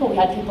enough people. We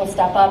had people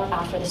step up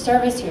after the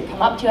service who would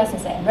come up to us and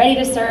say, I'm ready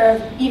to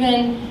serve.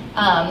 Even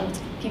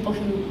people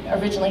who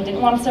originally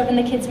didn't want to serve in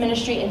the kids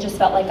ministry and just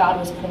felt like God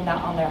was putting that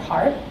on their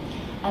heart.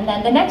 And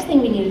then the next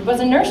thing we needed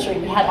was a nursery.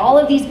 We had all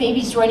of these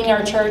babies joining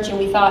our church, and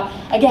we thought,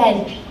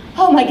 again,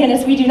 oh my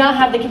goodness, we do not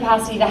have the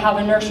capacity to have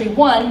a nursery.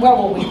 One, where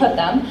will we put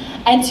them?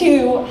 And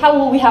two, how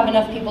will we have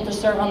enough people to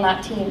serve on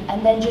that team?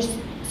 And then just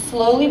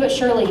slowly but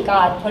surely,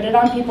 God put it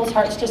on people's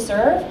hearts to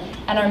serve,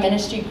 and our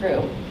ministry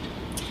grew.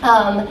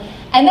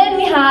 And then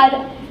we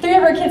had 3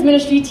 of our kids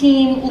ministry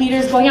team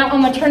leaders going out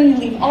on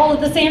maternity leave all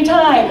at the same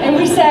time. And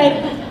we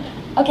said,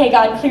 okay,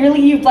 God, clearly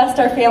you've blessed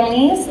our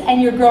families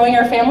and you're growing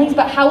our families,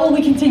 but how will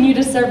we continue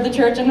to serve the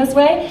church in this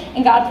way?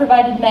 And God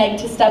provided Meg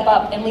to step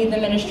up and lead the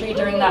ministry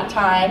during that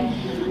time.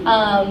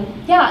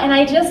 And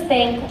I just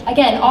think,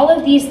 again, all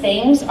of these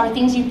things are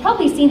things you've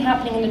probably seen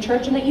happening in the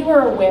church and that you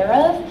are aware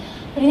of,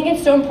 but I think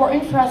it's so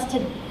important for us to,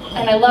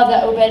 and I love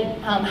that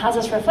Obed has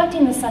us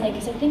reflecting this Sunday,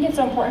 because I think it's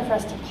so important for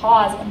us to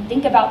pause and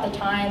think about the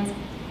times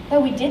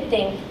that we did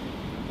think,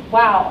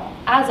 wow,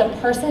 as a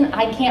person,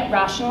 I can't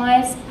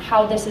rationalize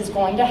how this is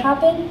going to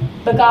happen,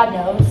 but God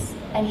knows,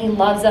 and He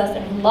loves us,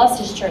 and He loves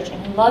His church,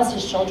 and He loves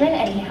His children,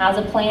 and He has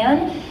a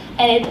plan.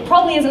 And it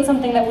probably isn't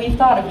something that we've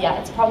thought of yet.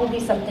 It's probably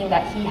something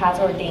that He has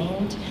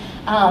ordained.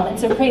 And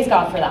so praise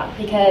God for that,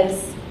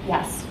 because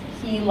yes,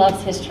 He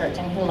loves His church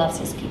and He loves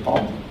His people.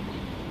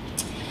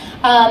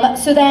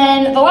 So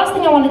then the last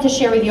thing I wanted to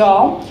share with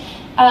y'all,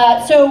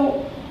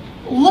 so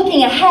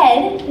looking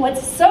ahead,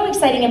 what's so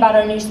exciting about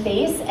our new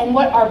space and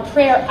what our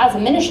prayer as a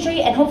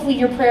ministry, and hopefully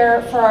your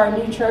prayer for our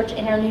new church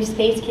and our new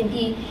space can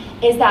be,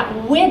 is that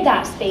with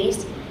that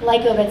space,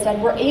 like Obed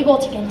said, we're able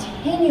to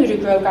continue to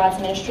grow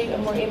God's ministry,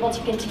 and we're able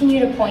to continue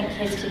to point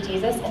kids to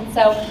Jesus. And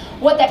so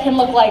what that can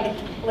look like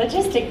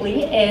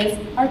logistically is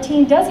our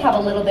team does have a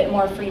little bit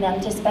more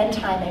freedom to spend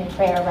time in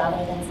prayer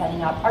rather than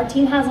setting up. Our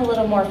team has a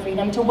little more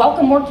freedom to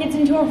welcome more kids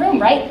into a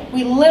room, right?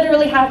 We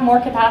literally have more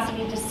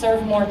capacity to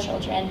serve more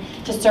children,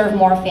 to serve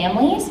more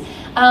families.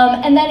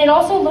 And then it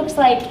also looks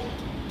like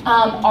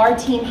our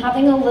team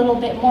having a little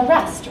bit more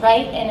rest,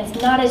 right? And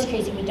it's not as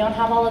crazy. We don't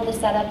have all of the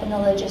setup and the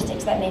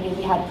logistics that maybe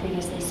we had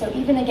previously. So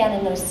even again,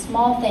 in those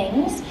small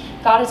things,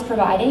 God is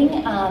providing,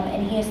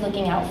 and He is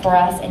looking out for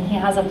us, and He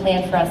has a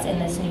plan for us in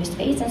this new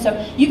space. And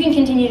so you can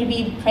continue to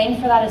be praying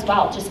for that as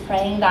well, just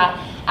praying that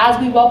as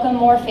we welcome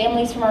more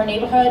families from our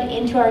neighborhood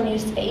into our new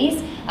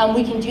space,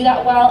 we can do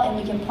that well and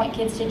we can point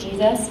kids to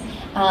Jesus.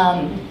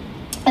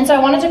 And so I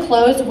wanted to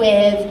close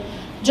with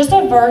just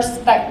a verse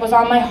that was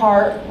on my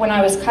heart when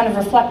I was kind of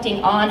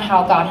reflecting on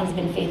how God has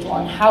been faithful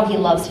and how he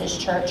loves his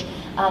church,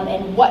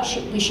 and what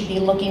we should be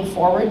looking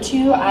forward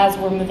to as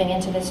we're moving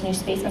into this new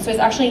space. And so it's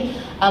actually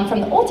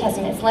from the Old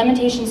Testament. It's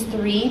Lamentations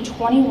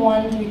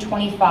 3:21 through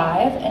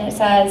 25, and it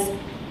says,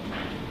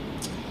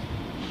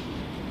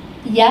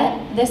 "Yet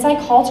this I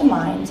call to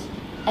mind,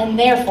 and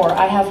therefore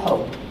I have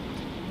hope.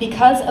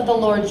 Because of the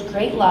Lord's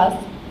great love,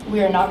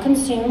 we are not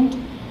consumed,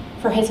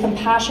 for his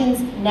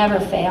compassions never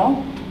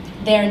fail.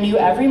 They are new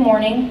every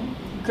morning.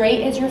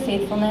 Great is your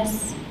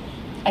faithfulness.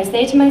 I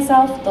say to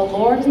myself, the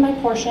Lord is my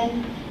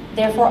portion,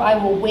 therefore I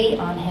will wait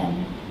on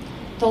him.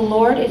 The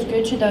Lord is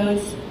good to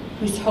those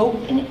whose hope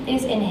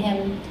is in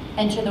him,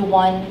 and to the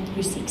one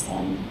who seeks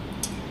him."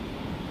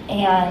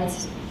 And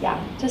yeah,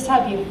 just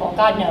how beautiful.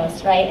 God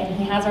knows, right? And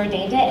he has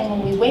ordained it, and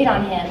when we wait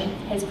on him,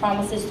 his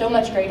promise is so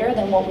much greater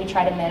than what we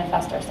try to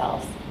manifest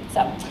ourselves.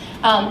 So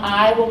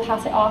I will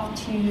pass it off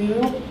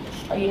to,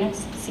 are you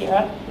next?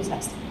 Sierra? Who's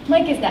next?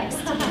 Mike is next.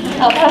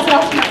 I'll pass it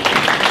off to Mike.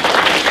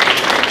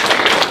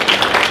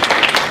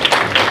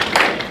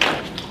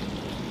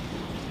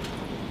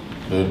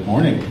 Good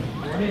morning.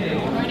 Good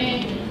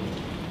morning.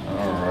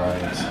 All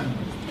right.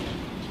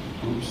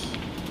 Oops.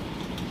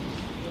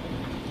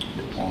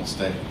 It won't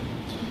stay.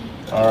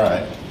 All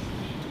right.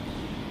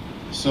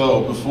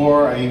 So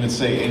before I even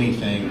say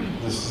anything,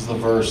 this is the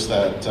verse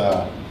that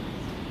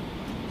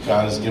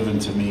God has given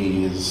to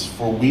me, is,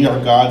 "For we are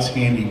God's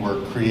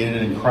handiwork,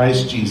 created in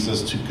Christ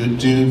Jesus to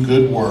do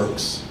good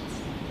works,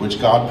 which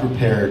God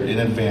prepared in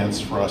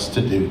advance for us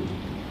to do."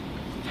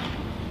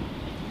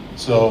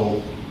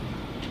 So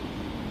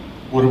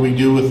what do we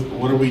do as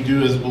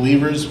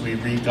believers? We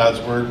read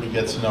God's word, we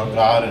get to know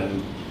God,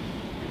 and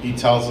he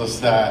tells us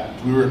that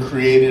we were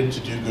created to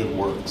do good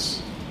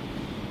works.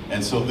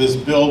 And so this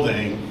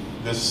building,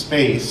 this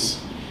space,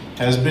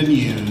 has been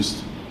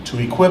used to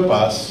equip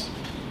us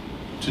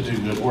to do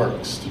good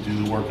works, to do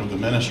the work of the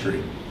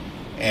ministry.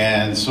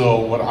 And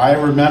so what I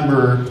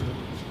remember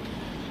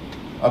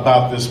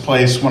about this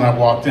place when I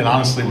walked in,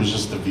 honestly, was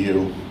just the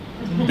view,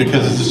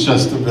 because it's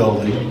just a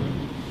building,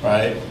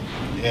 right?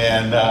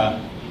 And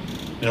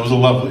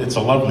it's a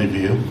lovely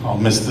view. I'll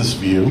miss this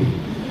view.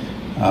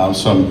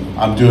 So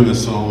I'm doing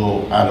this a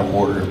little out of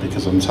order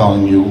because I'm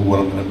telling you what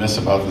I'm going to miss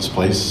about this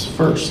place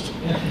first.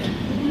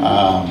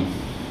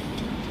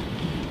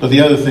 But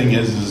the other thing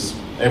is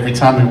every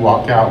time we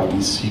walk out,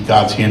 we see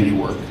God's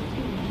handiwork.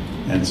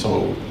 And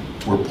so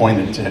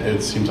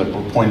it seems like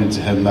we're pointed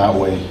to him that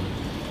way.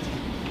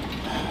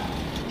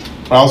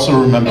 But I also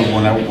remember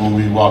when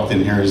we walked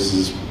in here,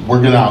 is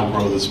we're going to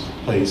outgrow this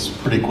place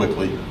pretty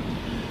quickly,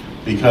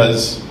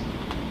 because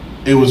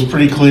it was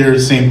pretty clear,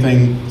 same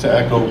thing to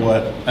echo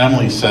what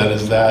Emily said,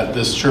 is that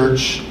this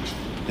church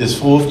is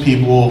full of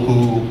people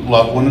who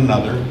love one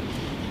another.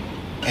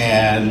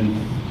 And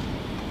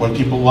when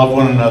people love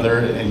one another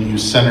and you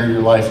center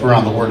your life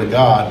around the Word of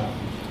God,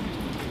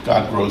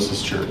 God grows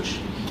his church.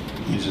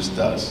 He just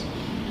does.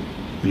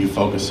 When you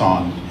focus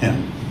on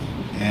him.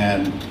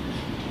 And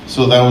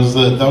so that was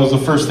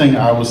the first thing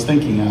I was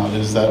thinking out,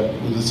 is that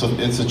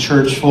it's a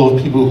church full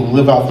of people who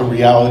live out the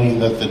reality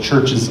that the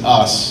church is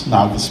us,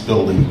 not this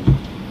building.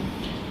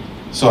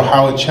 So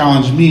how it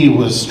challenged me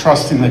was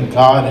trusting that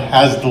God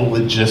has the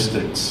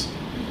logistics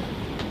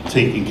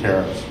taken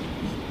care of.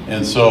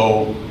 And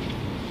so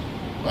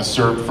I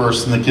served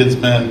first in the kids'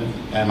 bin,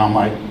 and I'm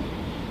like,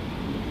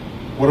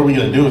 what are we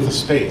going to do with the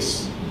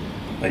space?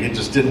 Like, it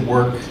just didn't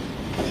work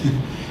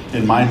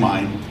in my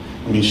mind.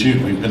 I mean,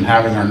 shoot, we've been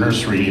having our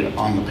nursery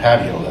on the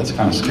patio. That's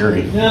kind of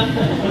scary.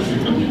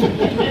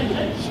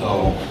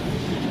 So,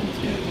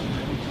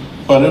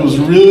 but it was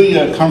really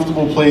a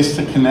comfortable place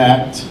to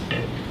connect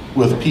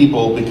with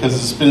people, because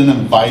it's been an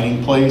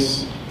inviting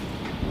place.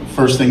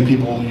 First thing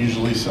people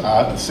usually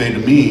say to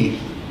me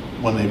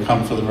when they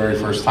come for the very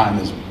first time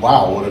is,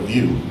 "Wow, what a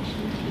view."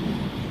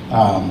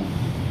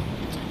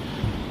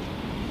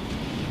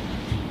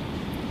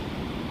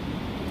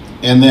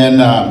 And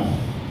then,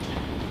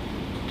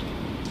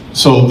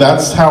 so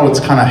that's how it's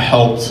kind of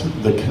helped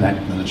the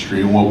Connect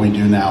ministry. And what we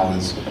do now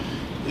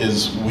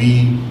is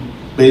we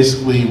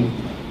basically,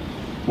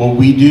 what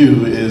we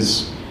do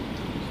is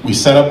we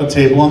set up a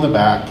table in the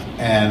back,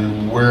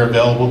 and we're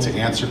available to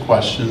answer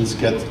questions,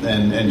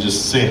 and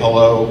just say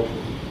hello,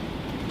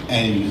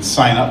 and you can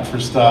sign up for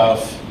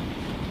stuff,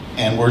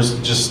 and we're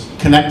just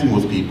connecting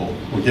with people.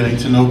 We're getting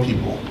to know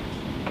people,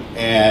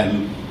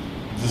 and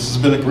this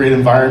has been a great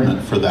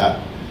environment for that.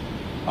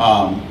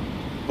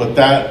 But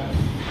that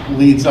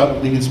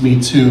leads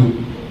me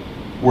to,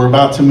 we're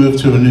about to move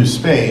to a new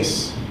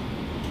space.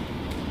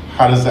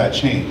 How does that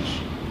change?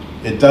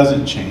 It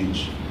doesn't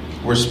change.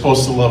 We're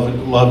supposed to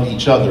love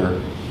each other.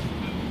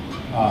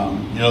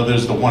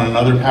 There's the one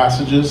another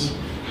passages.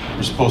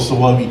 We're supposed to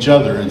love each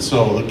other. And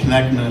so the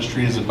Connect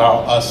ministry is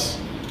about us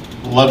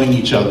loving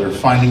each other,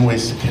 finding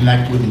ways to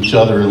connect with each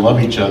other and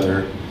love each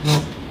other.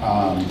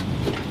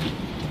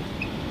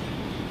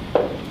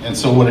 And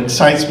so what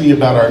excites me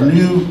about our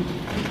new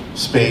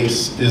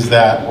space is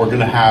that we're going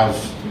to have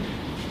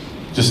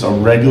just a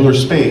regular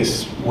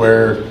space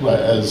where,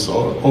 as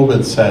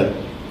Obed said,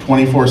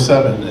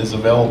 24/7 is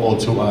available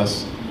to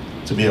us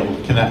to be able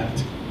to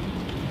connect.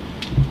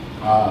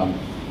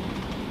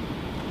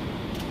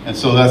 And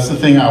so that's the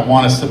thing I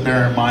want us to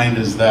bear in mind,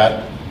 is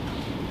that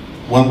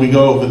when we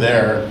go over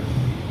there,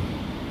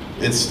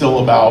 it's still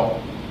about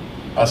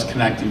us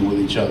connecting with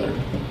each other.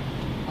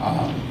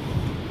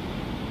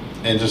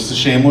 And just a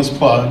shameless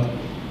plug,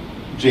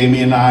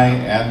 Jamie and I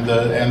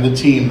and the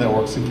team that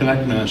works in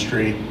Connect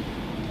Ministry,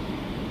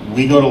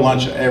 we go to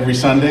lunch every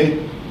Sunday.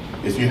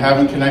 If you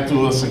haven't connected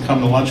with us and come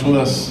to lunch with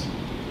us,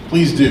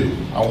 please do.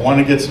 I want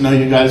to get to know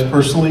you guys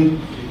personally,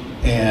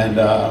 and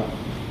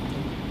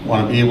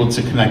want to be able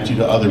to connect you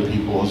to other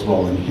people as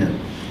well in here.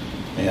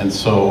 And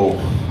so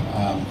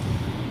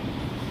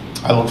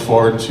I look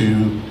forward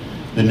to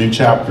the new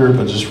chapter,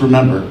 but just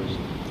remember,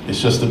 it's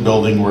just a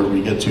building where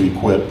we get to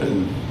equip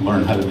and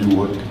learn how to do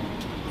work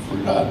for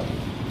God.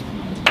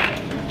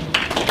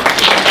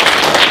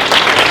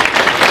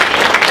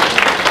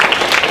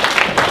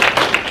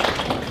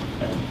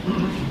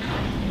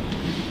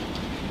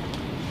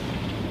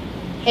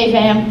 Hey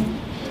fam.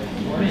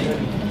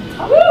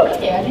 Woo!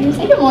 Yeah, I didn't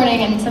say good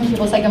morning, and some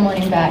people say good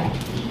morning back.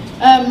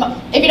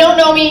 If you don't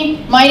know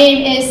me, my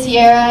name is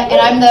Sierra, and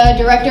I'm the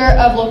Director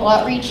of Local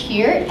Outreach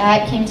here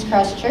at King's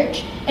Cross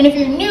Church. And if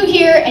you're new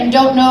here and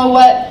don't know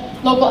what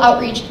local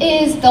outreach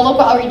is, the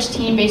local outreach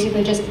team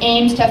basically just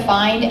aims to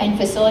find and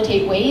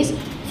facilitate ways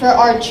for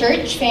our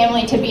church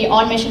family to be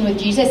on mission with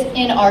Jesus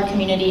in our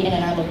community and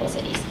in our local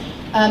cities.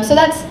 So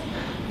that's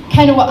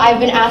kind of what I've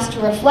been asked to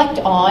reflect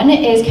on,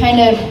 is kind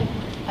of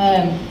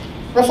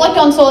reflect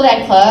on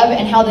Soledad Club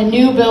and how the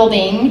new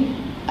building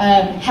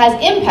has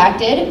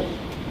impacted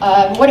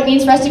what it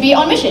means for us to be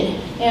on mission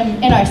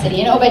in our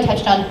city. And Obed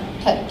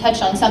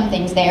touched on some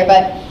things there,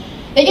 but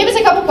they gave us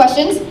a couple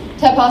questions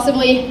to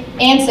possibly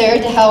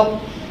answer to help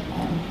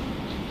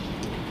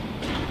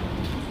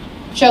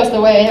show us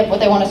the way of what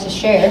they want us to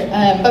share.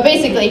 But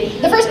basically,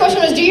 the first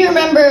question was, do you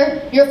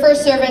remember your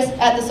first service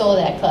at the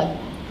Soledad Club?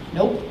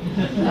 Nope,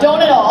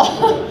 don't at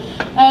all.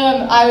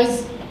 I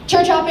was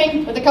church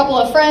hopping with a couple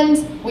of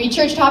friends. We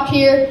church hopped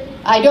here.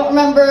 I don't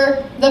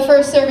remember the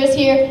first service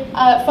here.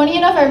 Funny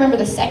enough, I remember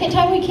the second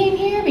time we came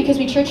here because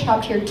we church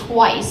hopped here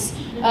twice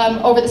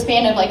over the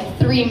span of like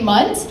 3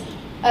 months.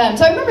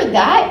 So I remember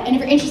that, and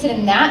if you're interested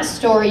in that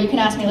story, you can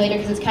ask me later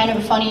because it's kind of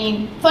a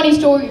funny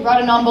story. We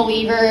brought a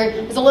non-believer.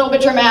 It's a little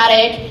bit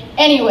dramatic.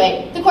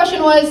 Anyway, the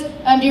question was,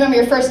 do you remember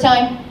your first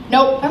time?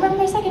 Nope, I remember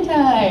my second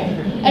time.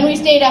 And we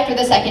stayed after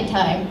the second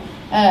time.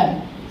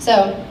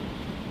 So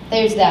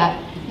there's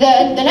that.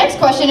 The next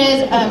question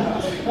is,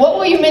 what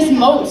will you miss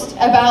most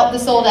about the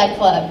Soledad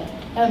Club?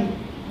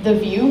 The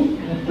view.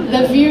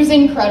 The view's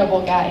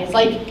incredible, guys.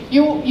 Like,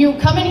 you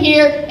come in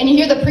here and you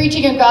hear the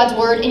preaching of God's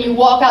word, and you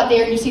walk out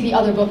there and you see the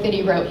other book that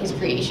he wrote, his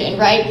creation,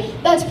 right?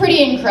 That's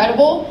pretty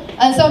incredible.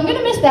 And so I'm going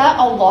to miss that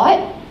a lot.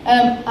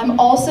 I'm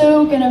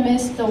also going to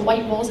miss the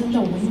white walls and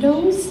the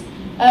windows.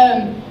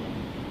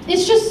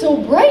 It's just so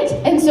bright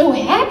and so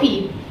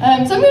happy. So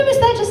I'm going to miss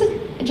that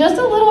just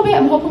a little bit.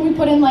 I'm hoping we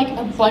put in like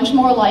a bunch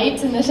more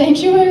lights in the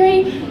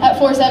sanctuary at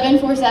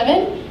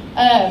 4747.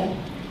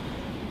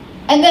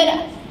 And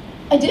then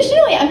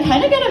additionally, I'm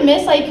kind of going to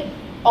miss like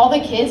all the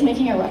kids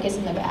making a ruckus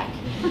in the back.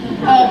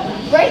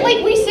 Right?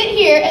 Like, we sit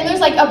here and there's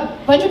like a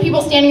bunch of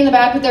people standing in the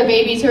back with their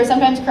babies who are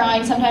sometimes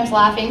crying, sometimes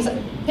laughing,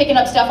 picking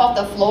up stuff off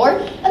the floor.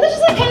 And that's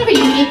just like kind of a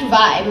unique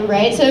vibe,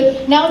 right?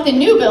 So now with the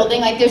new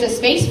building, like, there's a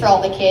space for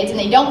all the kids and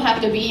they don't have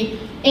to be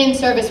in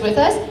service with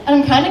us. And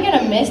I'm kind of going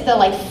to miss the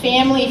like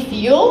family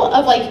feel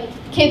of like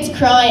kids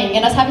crying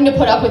and us having to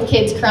put up with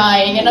kids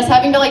crying and us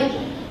having to like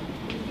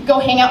go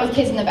hang out with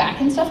kids in the back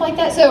and stuff like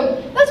that.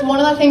 So that's one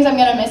of the things I'm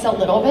going to miss a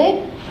little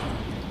bit.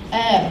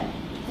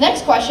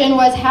 Next question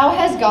was, how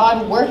has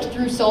God worked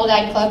through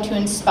Soledad Club to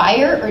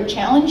inspire or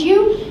challenge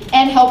you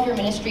and help your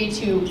ministry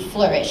to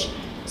flourish?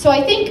 So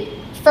I think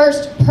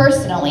first,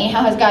 personally,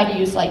 how has God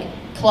used like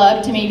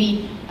Club to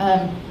maybe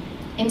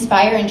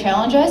inspire and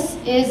challenge us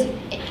is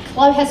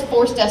Club has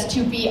forced us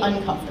to be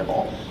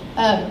uncomfortable.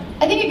 I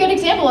think a good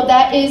example of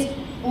that is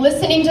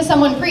listening to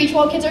someone preach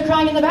while kids are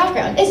crying in the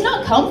background. It's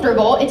not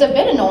comfortable, it's a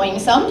bit annoying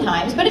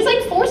sometimes, but it's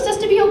like forced us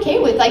to be okay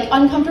with like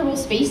uncomfortable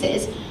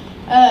spaces.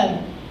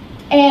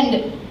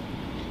 And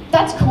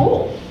that's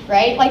cool,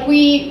 right? Like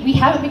we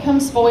haven't become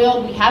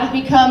spoiled, we haven't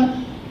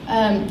become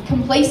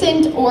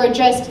complacent or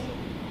just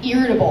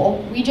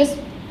irritable. We just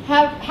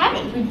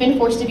haven't. We've been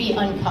forced to be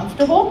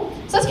uncomfortable.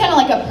 So that's kind of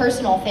like a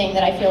personal thing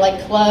that I feel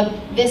like Club,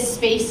 this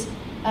space,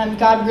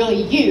 God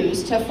really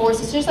used to force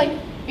us to just like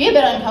be a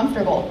bit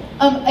uncomfortable.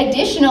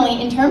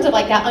 Additionally, in terms of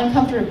like that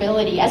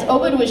uncomfortability, as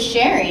Obed was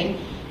sharing,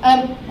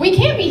 we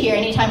can't be here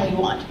anytime we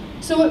want.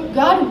 So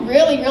God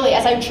really,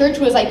 as our church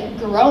was like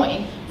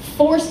growing,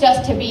 forced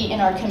us to be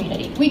in our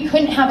community. We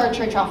couldn't have our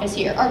church office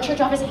here. Our church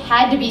office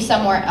had to be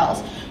somewhere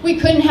else. We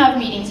couldn't have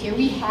meetings here.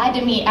 We had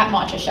to meet at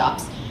matcha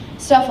shops,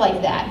 stuff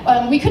like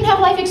that. We couldn't have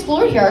Life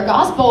Explored here. Our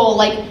gospel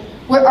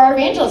where our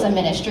evangelism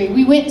ministry,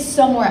 we went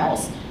somewhere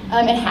else.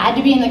 It had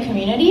to be in the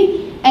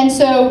community. And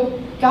so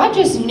God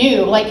just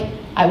knew, like,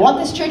 I want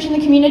this church in the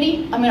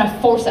community. I'm going to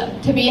force them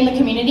to be in the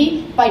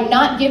community by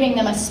not giving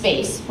them a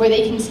space where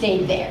they can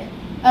stay there.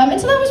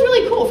 And so that was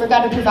really cool for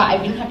God to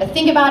provide. We didn't have to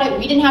think about it.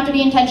 We didn't have to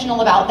be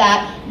intentional about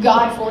that.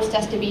 God forced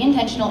us to be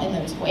intentional in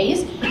those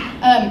ways.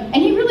 And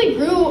he really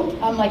grew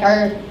like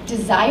our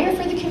desire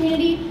for the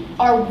community,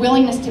 our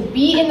willingness to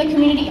be in the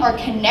community, our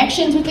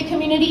connections with the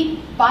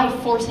community by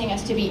forcing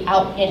us to be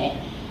out in it.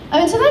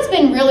 And so that's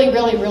been really,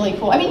 really, really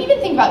cool. I mean, even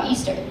think about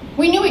Easter.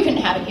 We knew we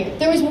couldn't have it here.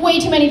 There was way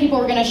too many people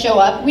who were going to show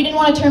up. We didn't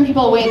want to turn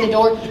people away at the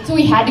door, so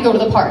we had to go to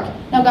the park.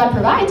 Now God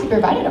provides. He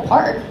provided a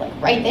park, like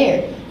right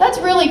there. That's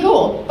really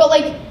cool. But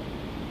like,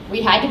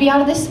 we had to be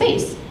out of this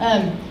space.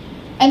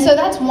 And so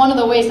that's one of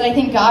the ways that I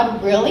think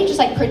God really just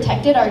like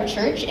protected our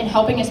church and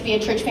helping us be a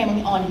church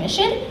family on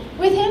mission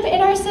with him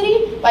in our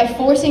city by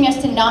forcing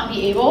us to not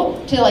be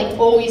able to like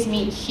always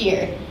meet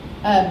here,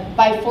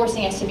 by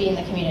forcing us to be in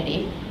the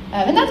community.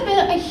 And that's been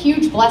a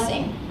huge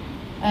blessing.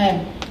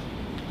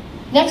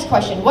 Next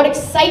question, what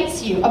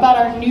excites you about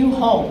our new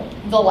home,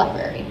 the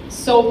library?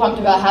 So pumped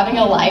about having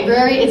a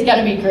library. It's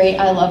gonna be great.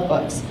 I love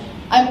books.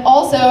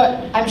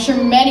 I'm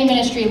sure many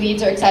ministry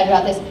leads are excited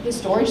about this. The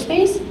storage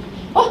space.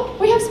 Oh,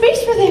 we have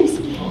space for things.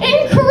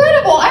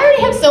 Incredible. I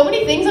already have so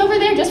many things over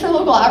there just for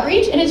local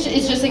outreach, and it's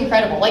just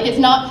incredible. Like, you're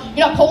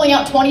not pulling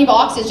out 20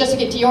 boxes just to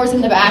get to yours in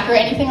the back or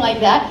anything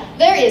like that.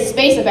 There is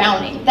space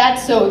abounding.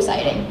 That's so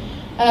exciting.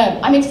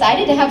 I'm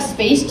excited to have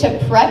space to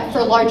prep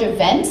for large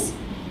events,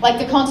 like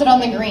the concert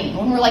on the green,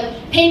 when we're like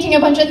painting a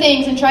bunch of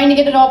things and trying to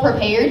get it all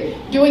prepared.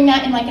 Doing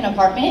that in like an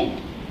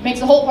apartment makes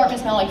the whole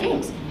apartment smell like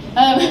fumes.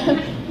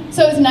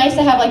 So it's nice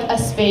to have like a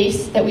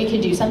space that we could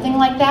do something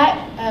like that.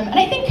 And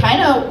I think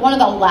kind of one of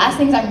the last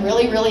things I'm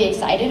really, really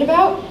excited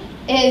about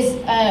is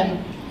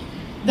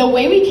the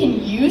way we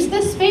can use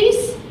this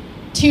space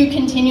to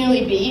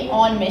continually be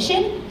on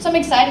mission. So I'm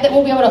excited that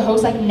we'll be able to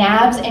host like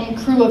NABs and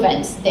crew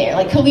events there,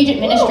 like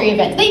collegiate ministry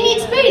events. They need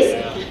space.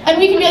 And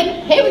we can be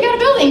like, hey, we got a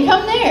building,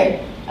 come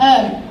there.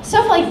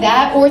 Stuff like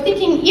that. Or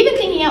even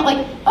thinking out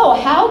like, oh,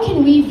 how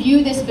can we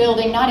view this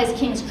building not as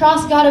King's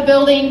Cross got a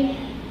building,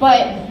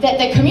 but that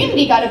the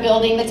community got a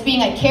building that's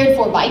being like cared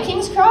for by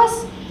King's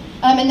Cross.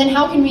 And then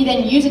how can we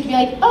then use it to be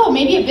like, oh,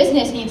 maybe a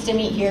business needs to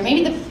meet here.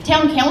 Maybe the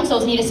town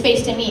councils need a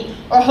space to meet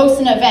or host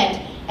an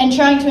event. And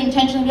trying to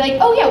intentionally be like,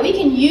 oh yeah, we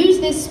can use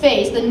this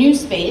space, the new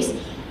space,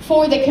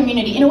 for the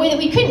community in a way that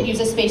we couldn't use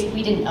a space that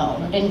we didn't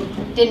own or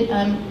didn't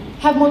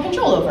have more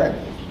control over.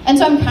 And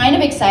so I'm kind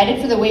of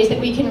excited for the ways that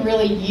we can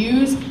really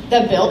use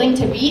the building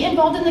to be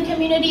involved in the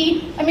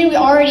community. I mean, they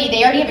already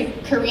have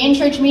a Korean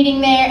church meeting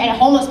there and a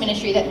homeless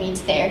ministry that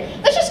meets there.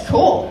 That's just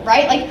cool,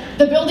 right? Like,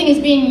 the building is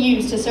being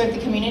used to serve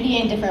the community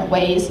in different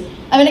ways.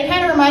 I mean, it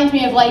kind of reminds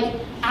me of like,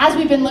 as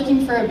we've been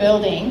looking for a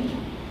building,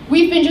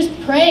 we've been just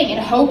praying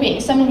and hoping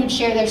someone would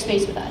share their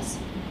space with us,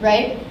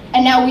 right?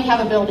 And now we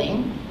have a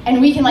building, and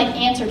we can like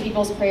answer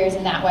people's prayers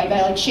in that way by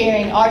like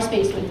sharing our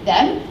space with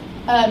them.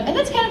 And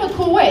that's kind of a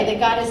cool way that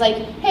God is like,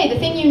 hey, the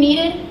thing you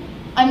needed,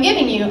 I'm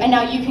giving you, and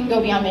now you can go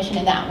be on mission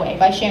in that way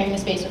by sharing the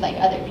space with like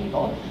other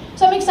people.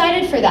 So I'm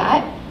excited for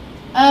that.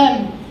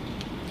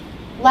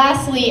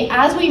 Lastly,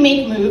 as we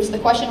make moves, the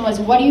question was,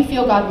 what do you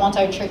feel God wants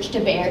our church to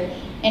bear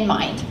in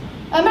mind?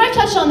 And I've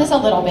touched on this a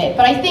little bit,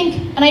 but I think,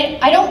 and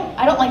I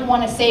don't like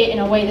want to say it in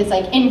a way that's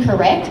like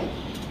incorrect,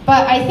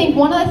 but I think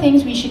one of the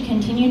things we should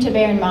continue to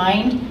bear in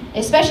mind,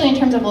 especially in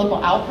terms of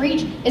local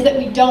outreach, is that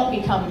we don't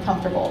become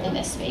comfortable in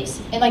this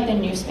space, in like the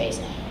new space.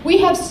 We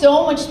have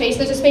so much space.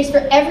 There's a space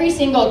for every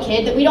single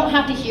kid that we don't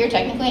have to hear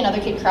technically another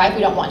kid cry if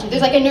we don't want to.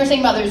 There's like a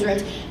nursing mother's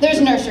rooms,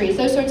 there's nurseries,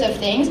 those sorts of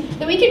things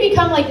that we could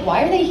become like,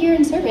 why are they here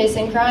in service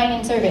and crying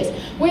in service?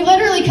 We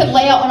literally could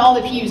lay out on all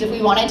the pews if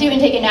we wanted to and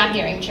take a nap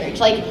during church.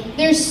 Like,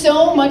 there's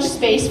so much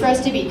space for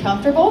us to be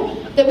comfortable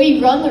that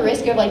we run the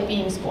risk of like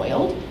being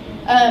spoiled.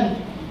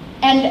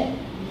 And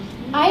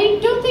I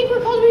don't think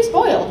we're called to be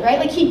spoiled, right?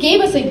 Like, he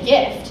gave us a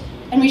gift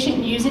and we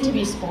shouldn't use it to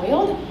be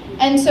spoiled.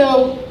 And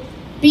so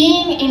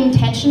being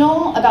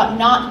intentional about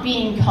not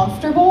being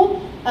comfortable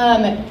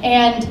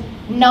and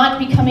not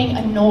becoming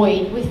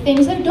annoyed with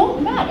things that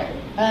don't matter.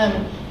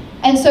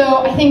 And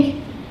so I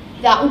think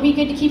that would be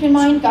good to keep in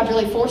mind. God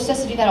really forced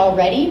us to do that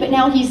already, but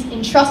now he's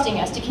entrusting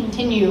us to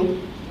continue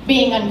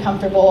being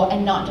uncomfortable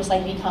and not just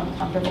like become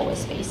comfortable with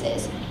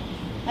spaces.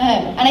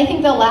 And I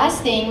think the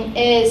last thing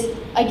is,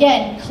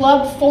 again,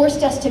 Club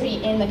forced us to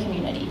be in the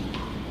community.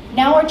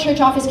 Now our church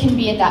office can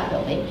be at that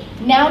building.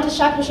 Now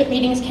discipleship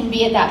meetings can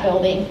be at that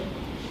building.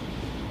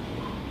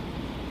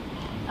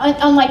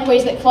 Unlike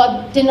ways that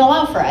Club didn't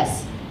allow for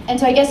us. And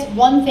so I guess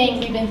one thing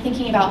we've been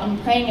thinking about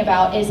and praying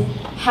about is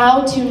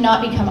how to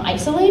not become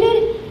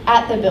isolated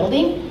at the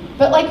building.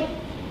 But like,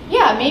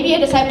 yeah, maybe a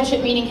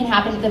discipleship meeting can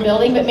happen at the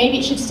building, but maybe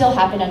it should still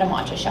happen at a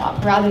matcha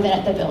shop rather than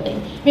at the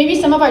building.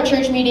 Maybe some of our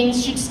church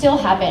meetings should still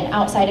happen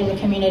outside in the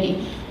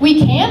community.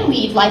 We can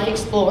lead Life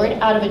Explored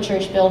out of a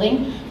church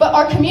building, but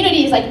our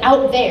community is like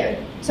out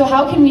there. So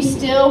how can we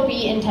still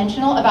be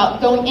intentional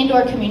about going into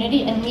our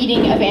community and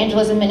leading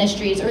evangelism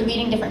ministries or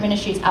leading different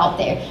ministries out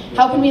there?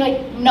 How can we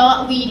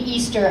not lead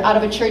Easter out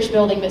of a church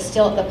building but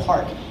still at the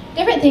park?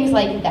 Different things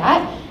like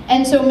that.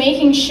 And so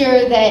making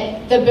sure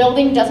that the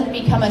building doesn't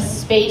become a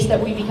space that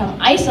we become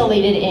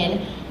isolated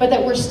in, but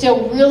that we're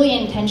still really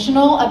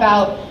intentional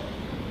about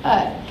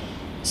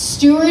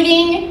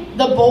stewarding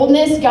the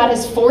boldness God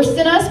has forced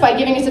in us by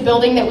giving us a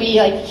building that we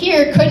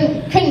here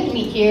couldn't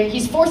meet here.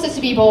 He's forced us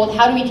to be bold.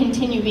 How do we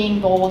continue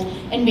being bold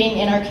and being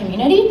in our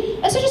community?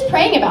 And so just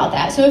praying about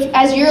that. So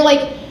as you're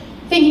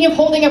thinking of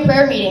holding a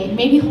prayer meeting,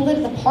 maybe hold it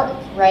at the park,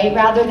 right?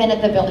 Rather than at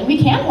the building. We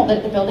can hold it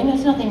at the building,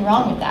 there's nothing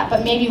wrong with that.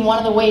 But maybe one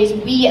of the ways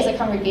we as a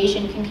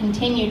congregation can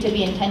continue to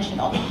be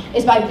intentional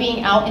is by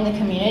being out in the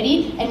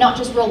community and not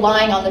just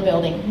relying on the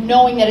building,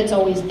 knowing that it's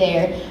always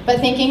there, but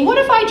thinking, what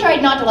if I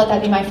tried not to let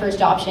that be my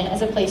first option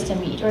as a place to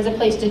meet or as a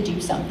place to do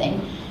something?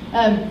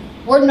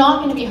 We're not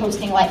going to be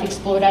hosting Life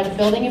Explored at a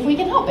building if we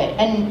can help it.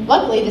 And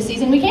luckily this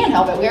season we can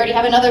help it. We already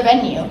have another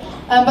venue.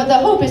 But the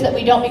hope is that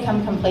we don't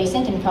become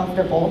complacent and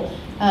comfortable,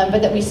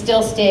 but that we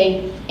still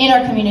stay in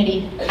our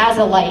community as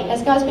a light,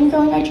 as God's been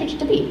growing our church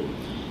to be.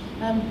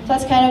 So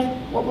that's kind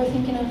of what we're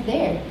thinking of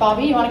there.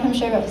 Bobby, you want to come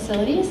share about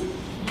facilities?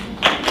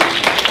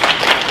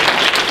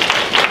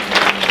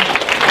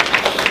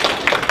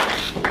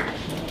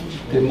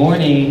 Good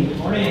morning. Good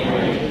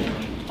morning.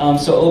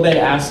 So Obed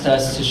asked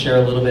us to share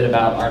a little bit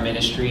about our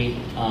ministry.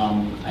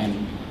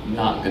 I'm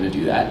not going to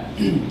do that.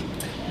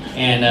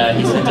 And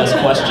he sent us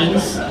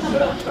questions,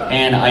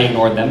 and I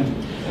ignored them.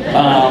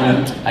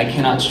 I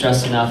cannot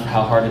stress enough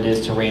how hard it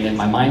is to rein in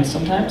my mind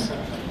sometimes.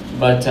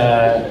 But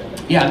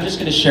yeah, I'm just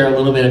going to share a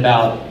little bit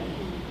about,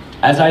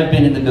 as I've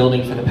been in the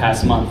building for the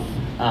past month,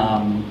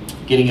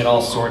 getting it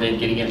all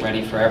sorted, getting it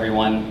ready for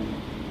everyone,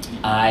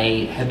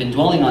 I have been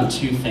dwelling on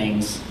two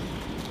things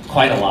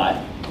quite a lot.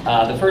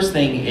 The first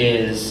thing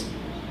is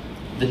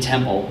the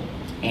temple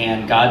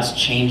and God's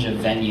change of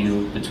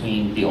venue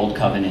between the Old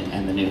Covenant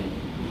and the New.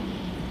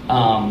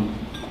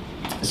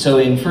 So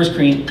in 1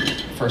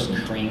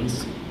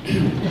 Kings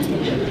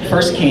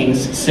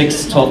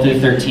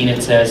 6:12-13,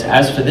 it says,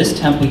 "As for this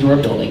temple you are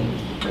building,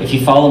 if you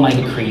follow my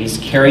decrees,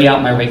 carry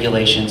out my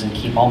regulations, and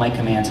keep all my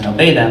commands and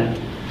obey them,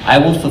 I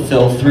will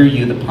fulfill through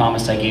you the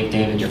promise I gave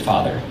David your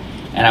father,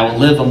 and I will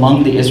live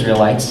among the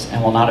Israelites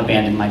and will not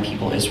abandon my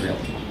people Israel."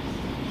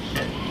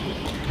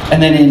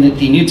 And then in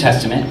the New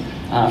Testament,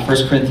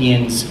 1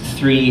 Corinthians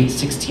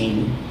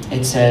 3:16,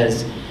 it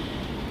says,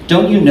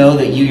 "Don't you know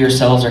that you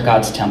yourselves are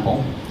God's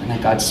temple, and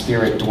that God's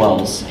Spirit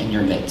dwells in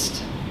your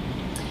midst?"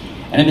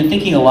 And I've been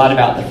thinking a lot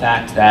about the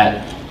fact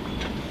that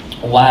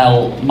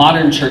while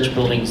modern church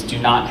buildings do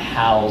not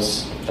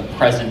house the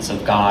presence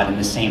of God in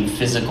the same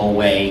physical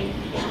way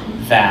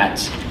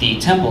that the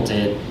temple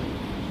did,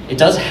 it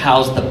does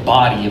house the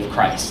body of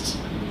Christ.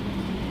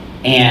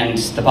 And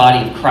the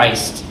body of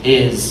Christ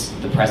is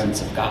the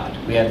presence of God.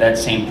 We have that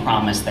same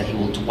promise that he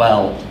will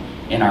dwell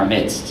in our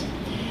midst.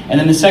 And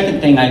then the second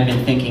thing I've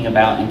been thinking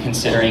about and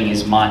considering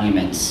is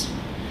monuments.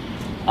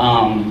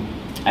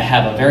 I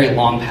have a very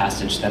long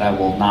passage that I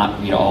will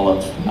not read all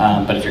of,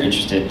 but if you're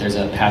interested, there's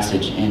a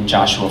passage in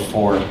Joshua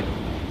 4,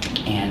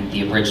 and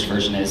the abridged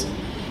version is,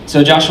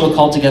 "So Joshua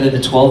called together the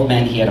 12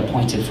 men he had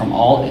appointed from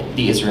all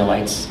the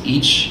Israelites,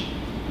 each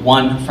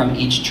one from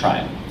each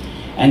tribe,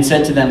 and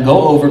said to them,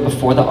 'Go over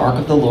before the ark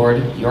of the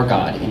Lord your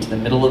God into the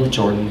middle of the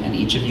Jordan, and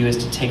each of you is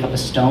to take up a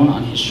stone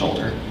on his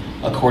shoulder,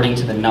 according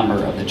to the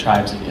number of the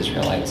tribes of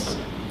Israelites.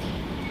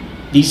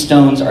 These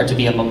stones are to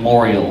be a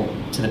memorial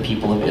to the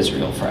people of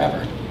Israel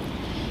forever.'"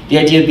 The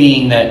idea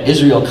being that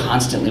Israel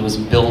constantly was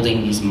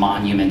building these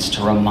monuments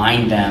to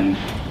remind them,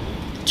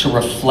 to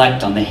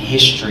reflect on the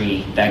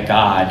history that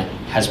God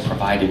has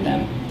provided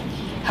them,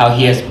 how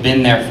he has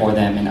been there for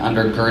them and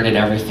undergirded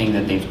everything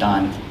that they've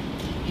done.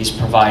 He's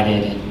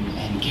provided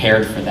and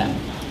cared for them.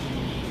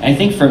 And I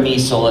think for me,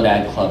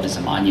 Soledad Club is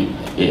a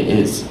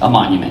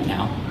monument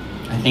now.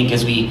 I think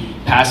as we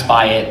pass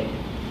by it,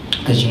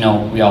 because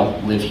we all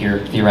live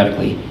here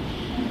theoretically,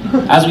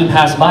 as we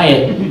pass by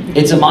it,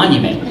 it's a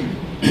monument.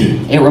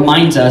 It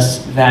reminds us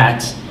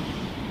that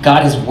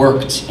God has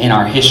worked in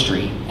our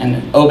history.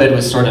 And Obed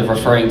was sort of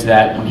referring to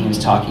that when he was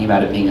talking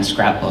about it being a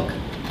scrapbook.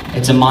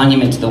 It's a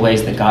monument to the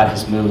ways that God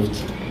has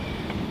moved.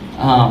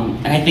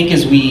 And I think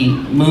as we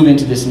move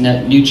into this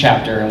new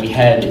chapter and we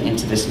head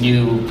into this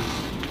new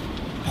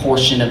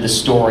portion of the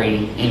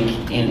story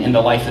in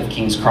the life of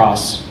King's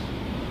Cross,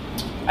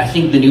 I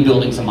think the new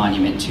building's a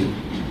monument too.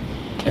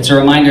 It's a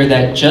reminder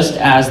that just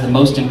as the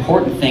most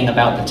important thing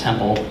about the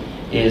temple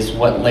is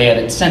what lay at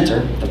its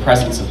center, the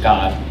presence of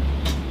God,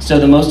 so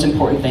the most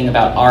important thing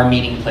about our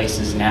meeting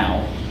places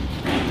now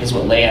is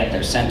what lay at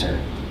their center.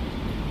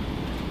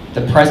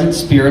 The present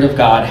Spirit of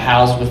God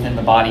housed within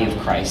the body of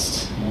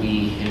Christ,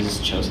 we, his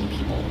chosen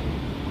people.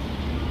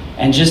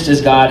 And just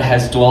as God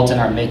has dwelt in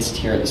our midst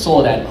here at the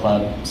Soledad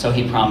Club, so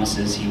he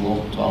promises he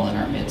will dwell in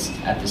our midst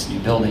at this new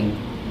building.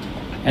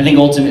 I think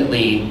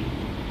ultimately,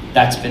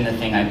 that's been the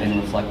thing I've been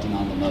reflecting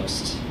on the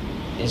most,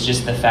 is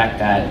just the fact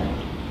that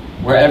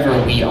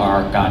wherever we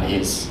are, God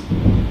is.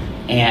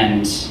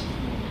 And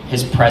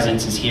his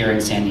presence is here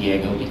in San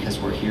Diego because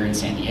we're here in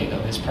San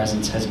Diego. His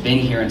presence has been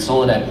here in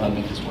Soledad Club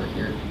because we're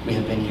here. We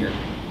have been here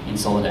in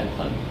Soledad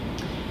Club.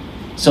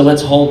 So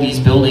let's hold these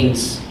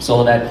buildings,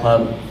 Soledad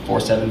Club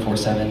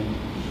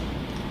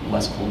 4747,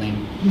 less cool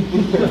name.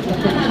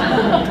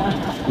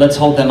 Let's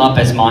hold them up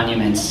as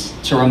monuments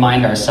to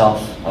remind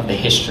ourselves of the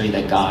history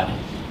that God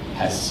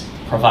has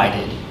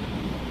provided,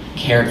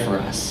 cared for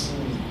us,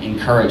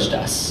 encouraged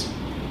us.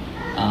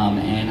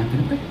 And I'm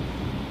going to pray.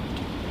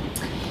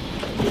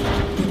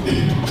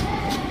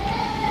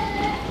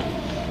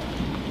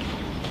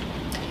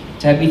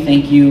 Dad, we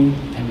thank you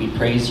and we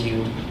praise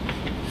you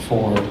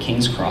for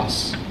King's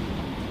Cross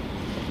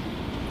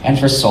and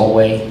for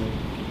Solway,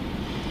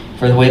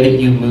 for the way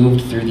that you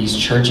moved through these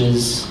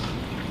churches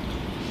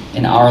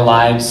in our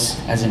lives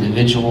as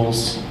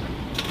individuals,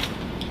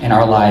 in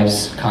our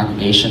lives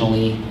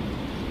congregationally,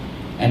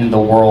 and in the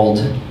world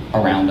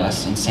around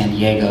us in San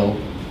Diego.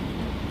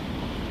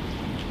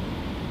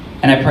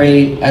 And I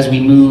pray as we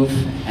move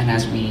and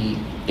as we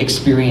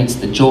experience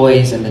the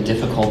joys and the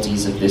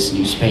difficulties of this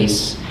new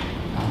space,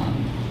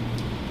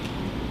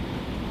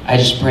 I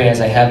just pray,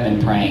 as I have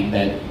been praying,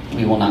 that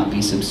we will not be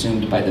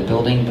subsumed by the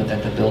building, but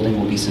that the building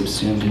will be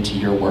subsumed into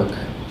your work.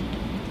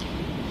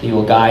 That you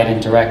will guide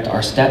and direct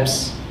our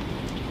steps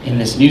in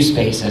this new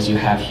space as you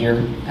have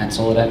here at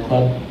Soledad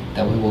Club,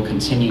 that we will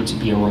continue to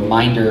be a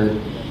reminder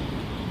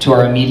to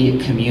our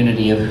immediate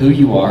community of who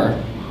you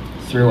are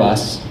through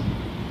us,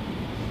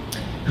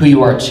 who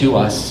you are to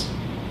us,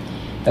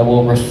 that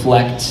will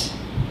reflect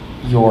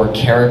your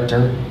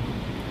character,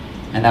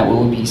 and that we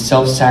will be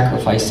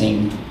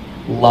self-sacrificing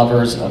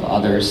lovers of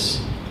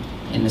others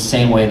in the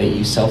same way that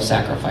you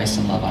self-sacrifice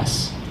and love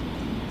us.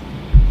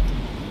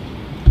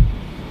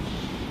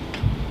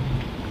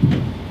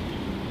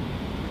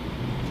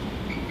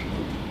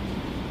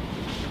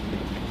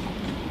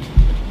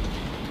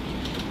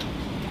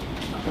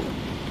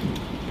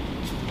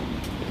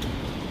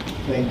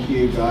 Thank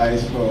you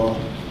guys for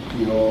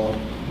your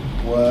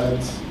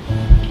words.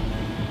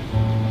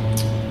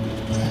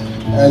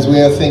 As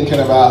we are thinking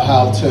about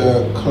how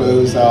to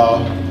close our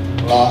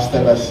last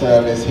ever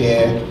service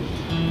here,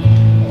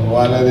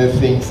 one of the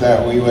things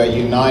that we were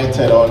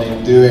united on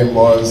in doing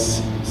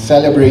was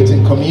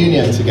celebrating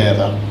communion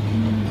together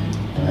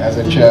as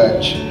a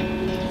church.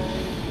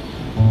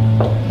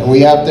 And we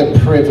have the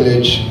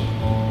privilege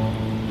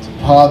to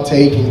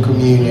partake in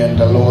communion,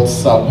 the Lord's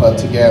Supper,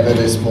 together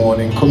this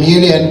morning.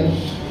 Communion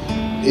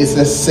is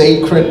a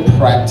sacred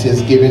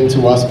practice given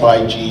to us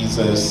by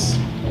Jesus.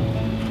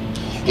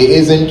 It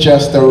isn't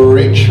just a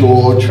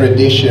ritual or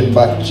tradition,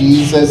 but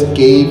Jesus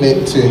gave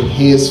it to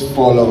his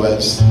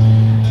followers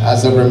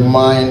as a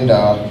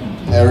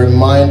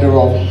reminder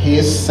of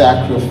his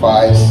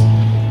sacrifice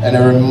and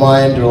a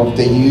reminder of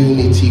the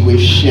unity we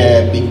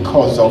share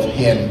because of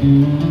him.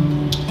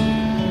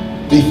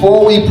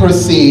 Before we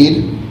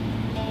proceed,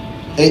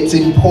 it's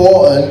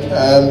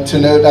important to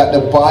know that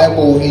the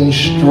Bible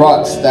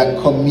instructs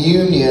that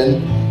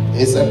communion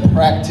is a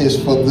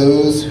practice for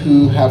those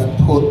who have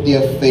put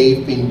their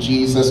faith in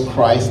Jesus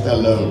Christ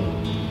alone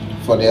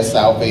for their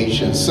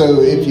salvation.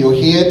 So if you're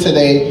here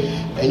today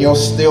and you're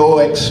still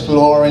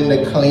exploring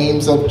the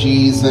claims of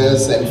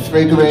Jesus and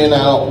figuring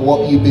out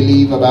what you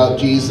believe about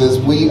Jesus,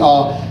 we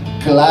are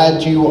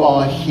glad you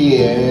are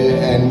here,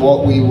 and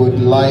what we would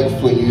like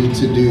for you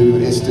to do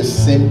is to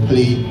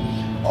simply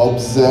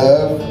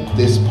observe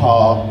this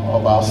part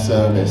of our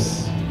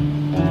service.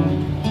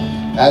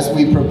 As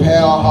we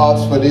prepare our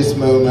hearts for this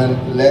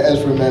moment, let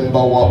us remember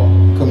what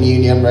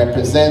communion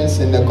represents.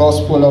 In the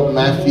Gospel of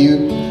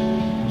Matthew,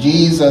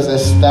 Jesus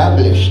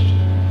established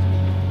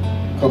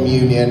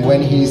communion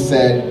when he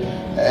said,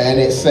 and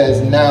it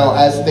says, now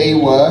as they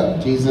were,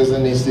 Jesus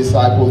and his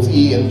disciples,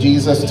 eating,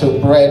 Jesus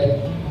took bread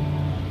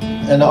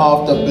and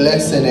after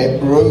blessing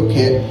it, broke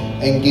it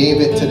and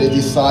gave it to the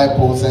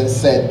disciples and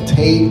said,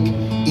 take,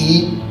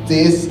 eat,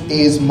 this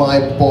is my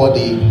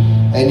body.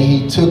 And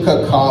he took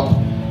a cup,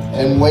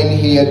 and when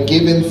he had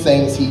given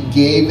thanks, he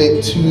gave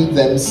it to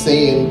them,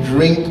 saying,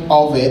 drink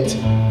of it,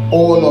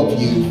 all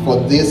of you, for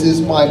this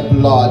is my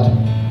blood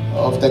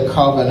of the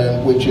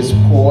covenant, which is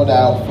poured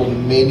out for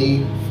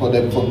many for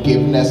the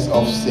forgiveness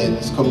of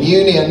sins.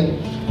 Communion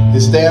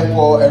is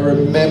therefore a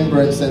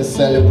remembrance and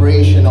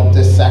celebration of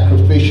the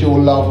sacrificial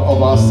love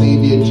of our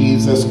Savior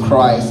Jesus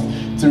Christ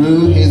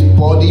through his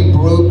body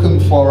broken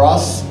for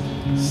us,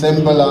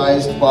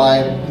 symbolized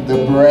by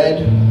the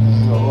bread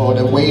or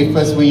the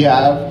wafers we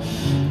have,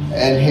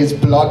 and his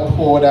blood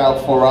poured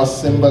out for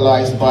us,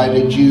 symbolized by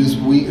the juice.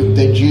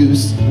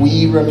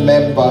 We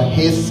remember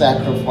his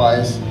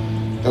sacrifice,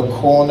 the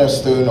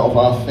cornerstone of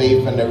our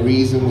faith and the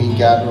reason we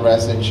gather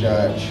as a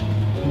church.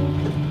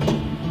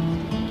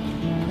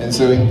 And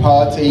so in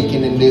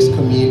partaking in this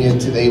communion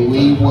today,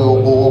 we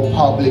will all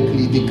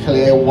publicly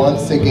declare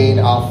once again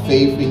our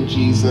faith in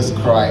Jesus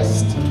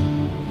Christ,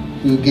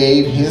 who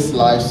gave his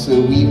life so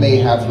we may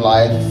have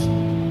life.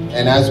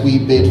 And as we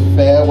bid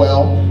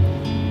farewell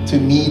to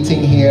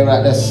meeting here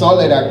at the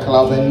Soledad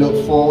Club and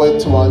look forward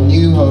to our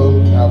new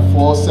home at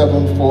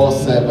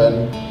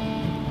 4747,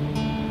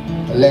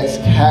 let's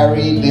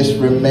carry this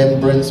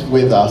remembrance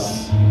with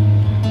us,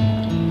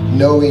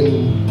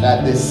 knowing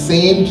that the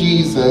same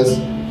Jesus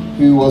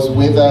who was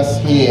with us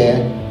here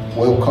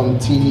will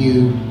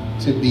continue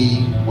to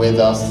be with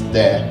us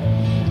there.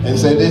 And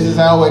so this is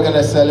how we're going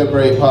to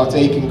celebrate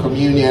partaking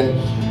communion.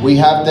 We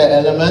have the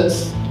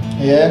elements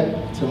here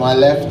to my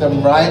left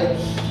and right.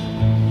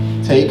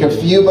 Take a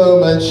few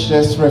moments,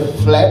 just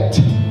reflect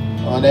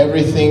on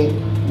everything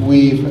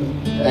we've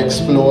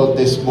explored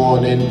this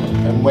morning,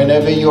 and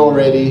whenever you're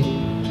ready,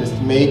 just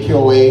make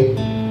your way,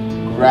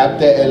 grab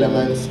the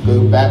elements,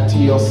 go back to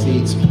your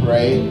seats,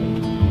 pray,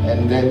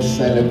 and then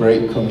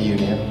celebrate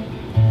communion.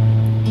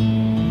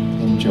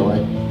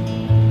 Enjoy.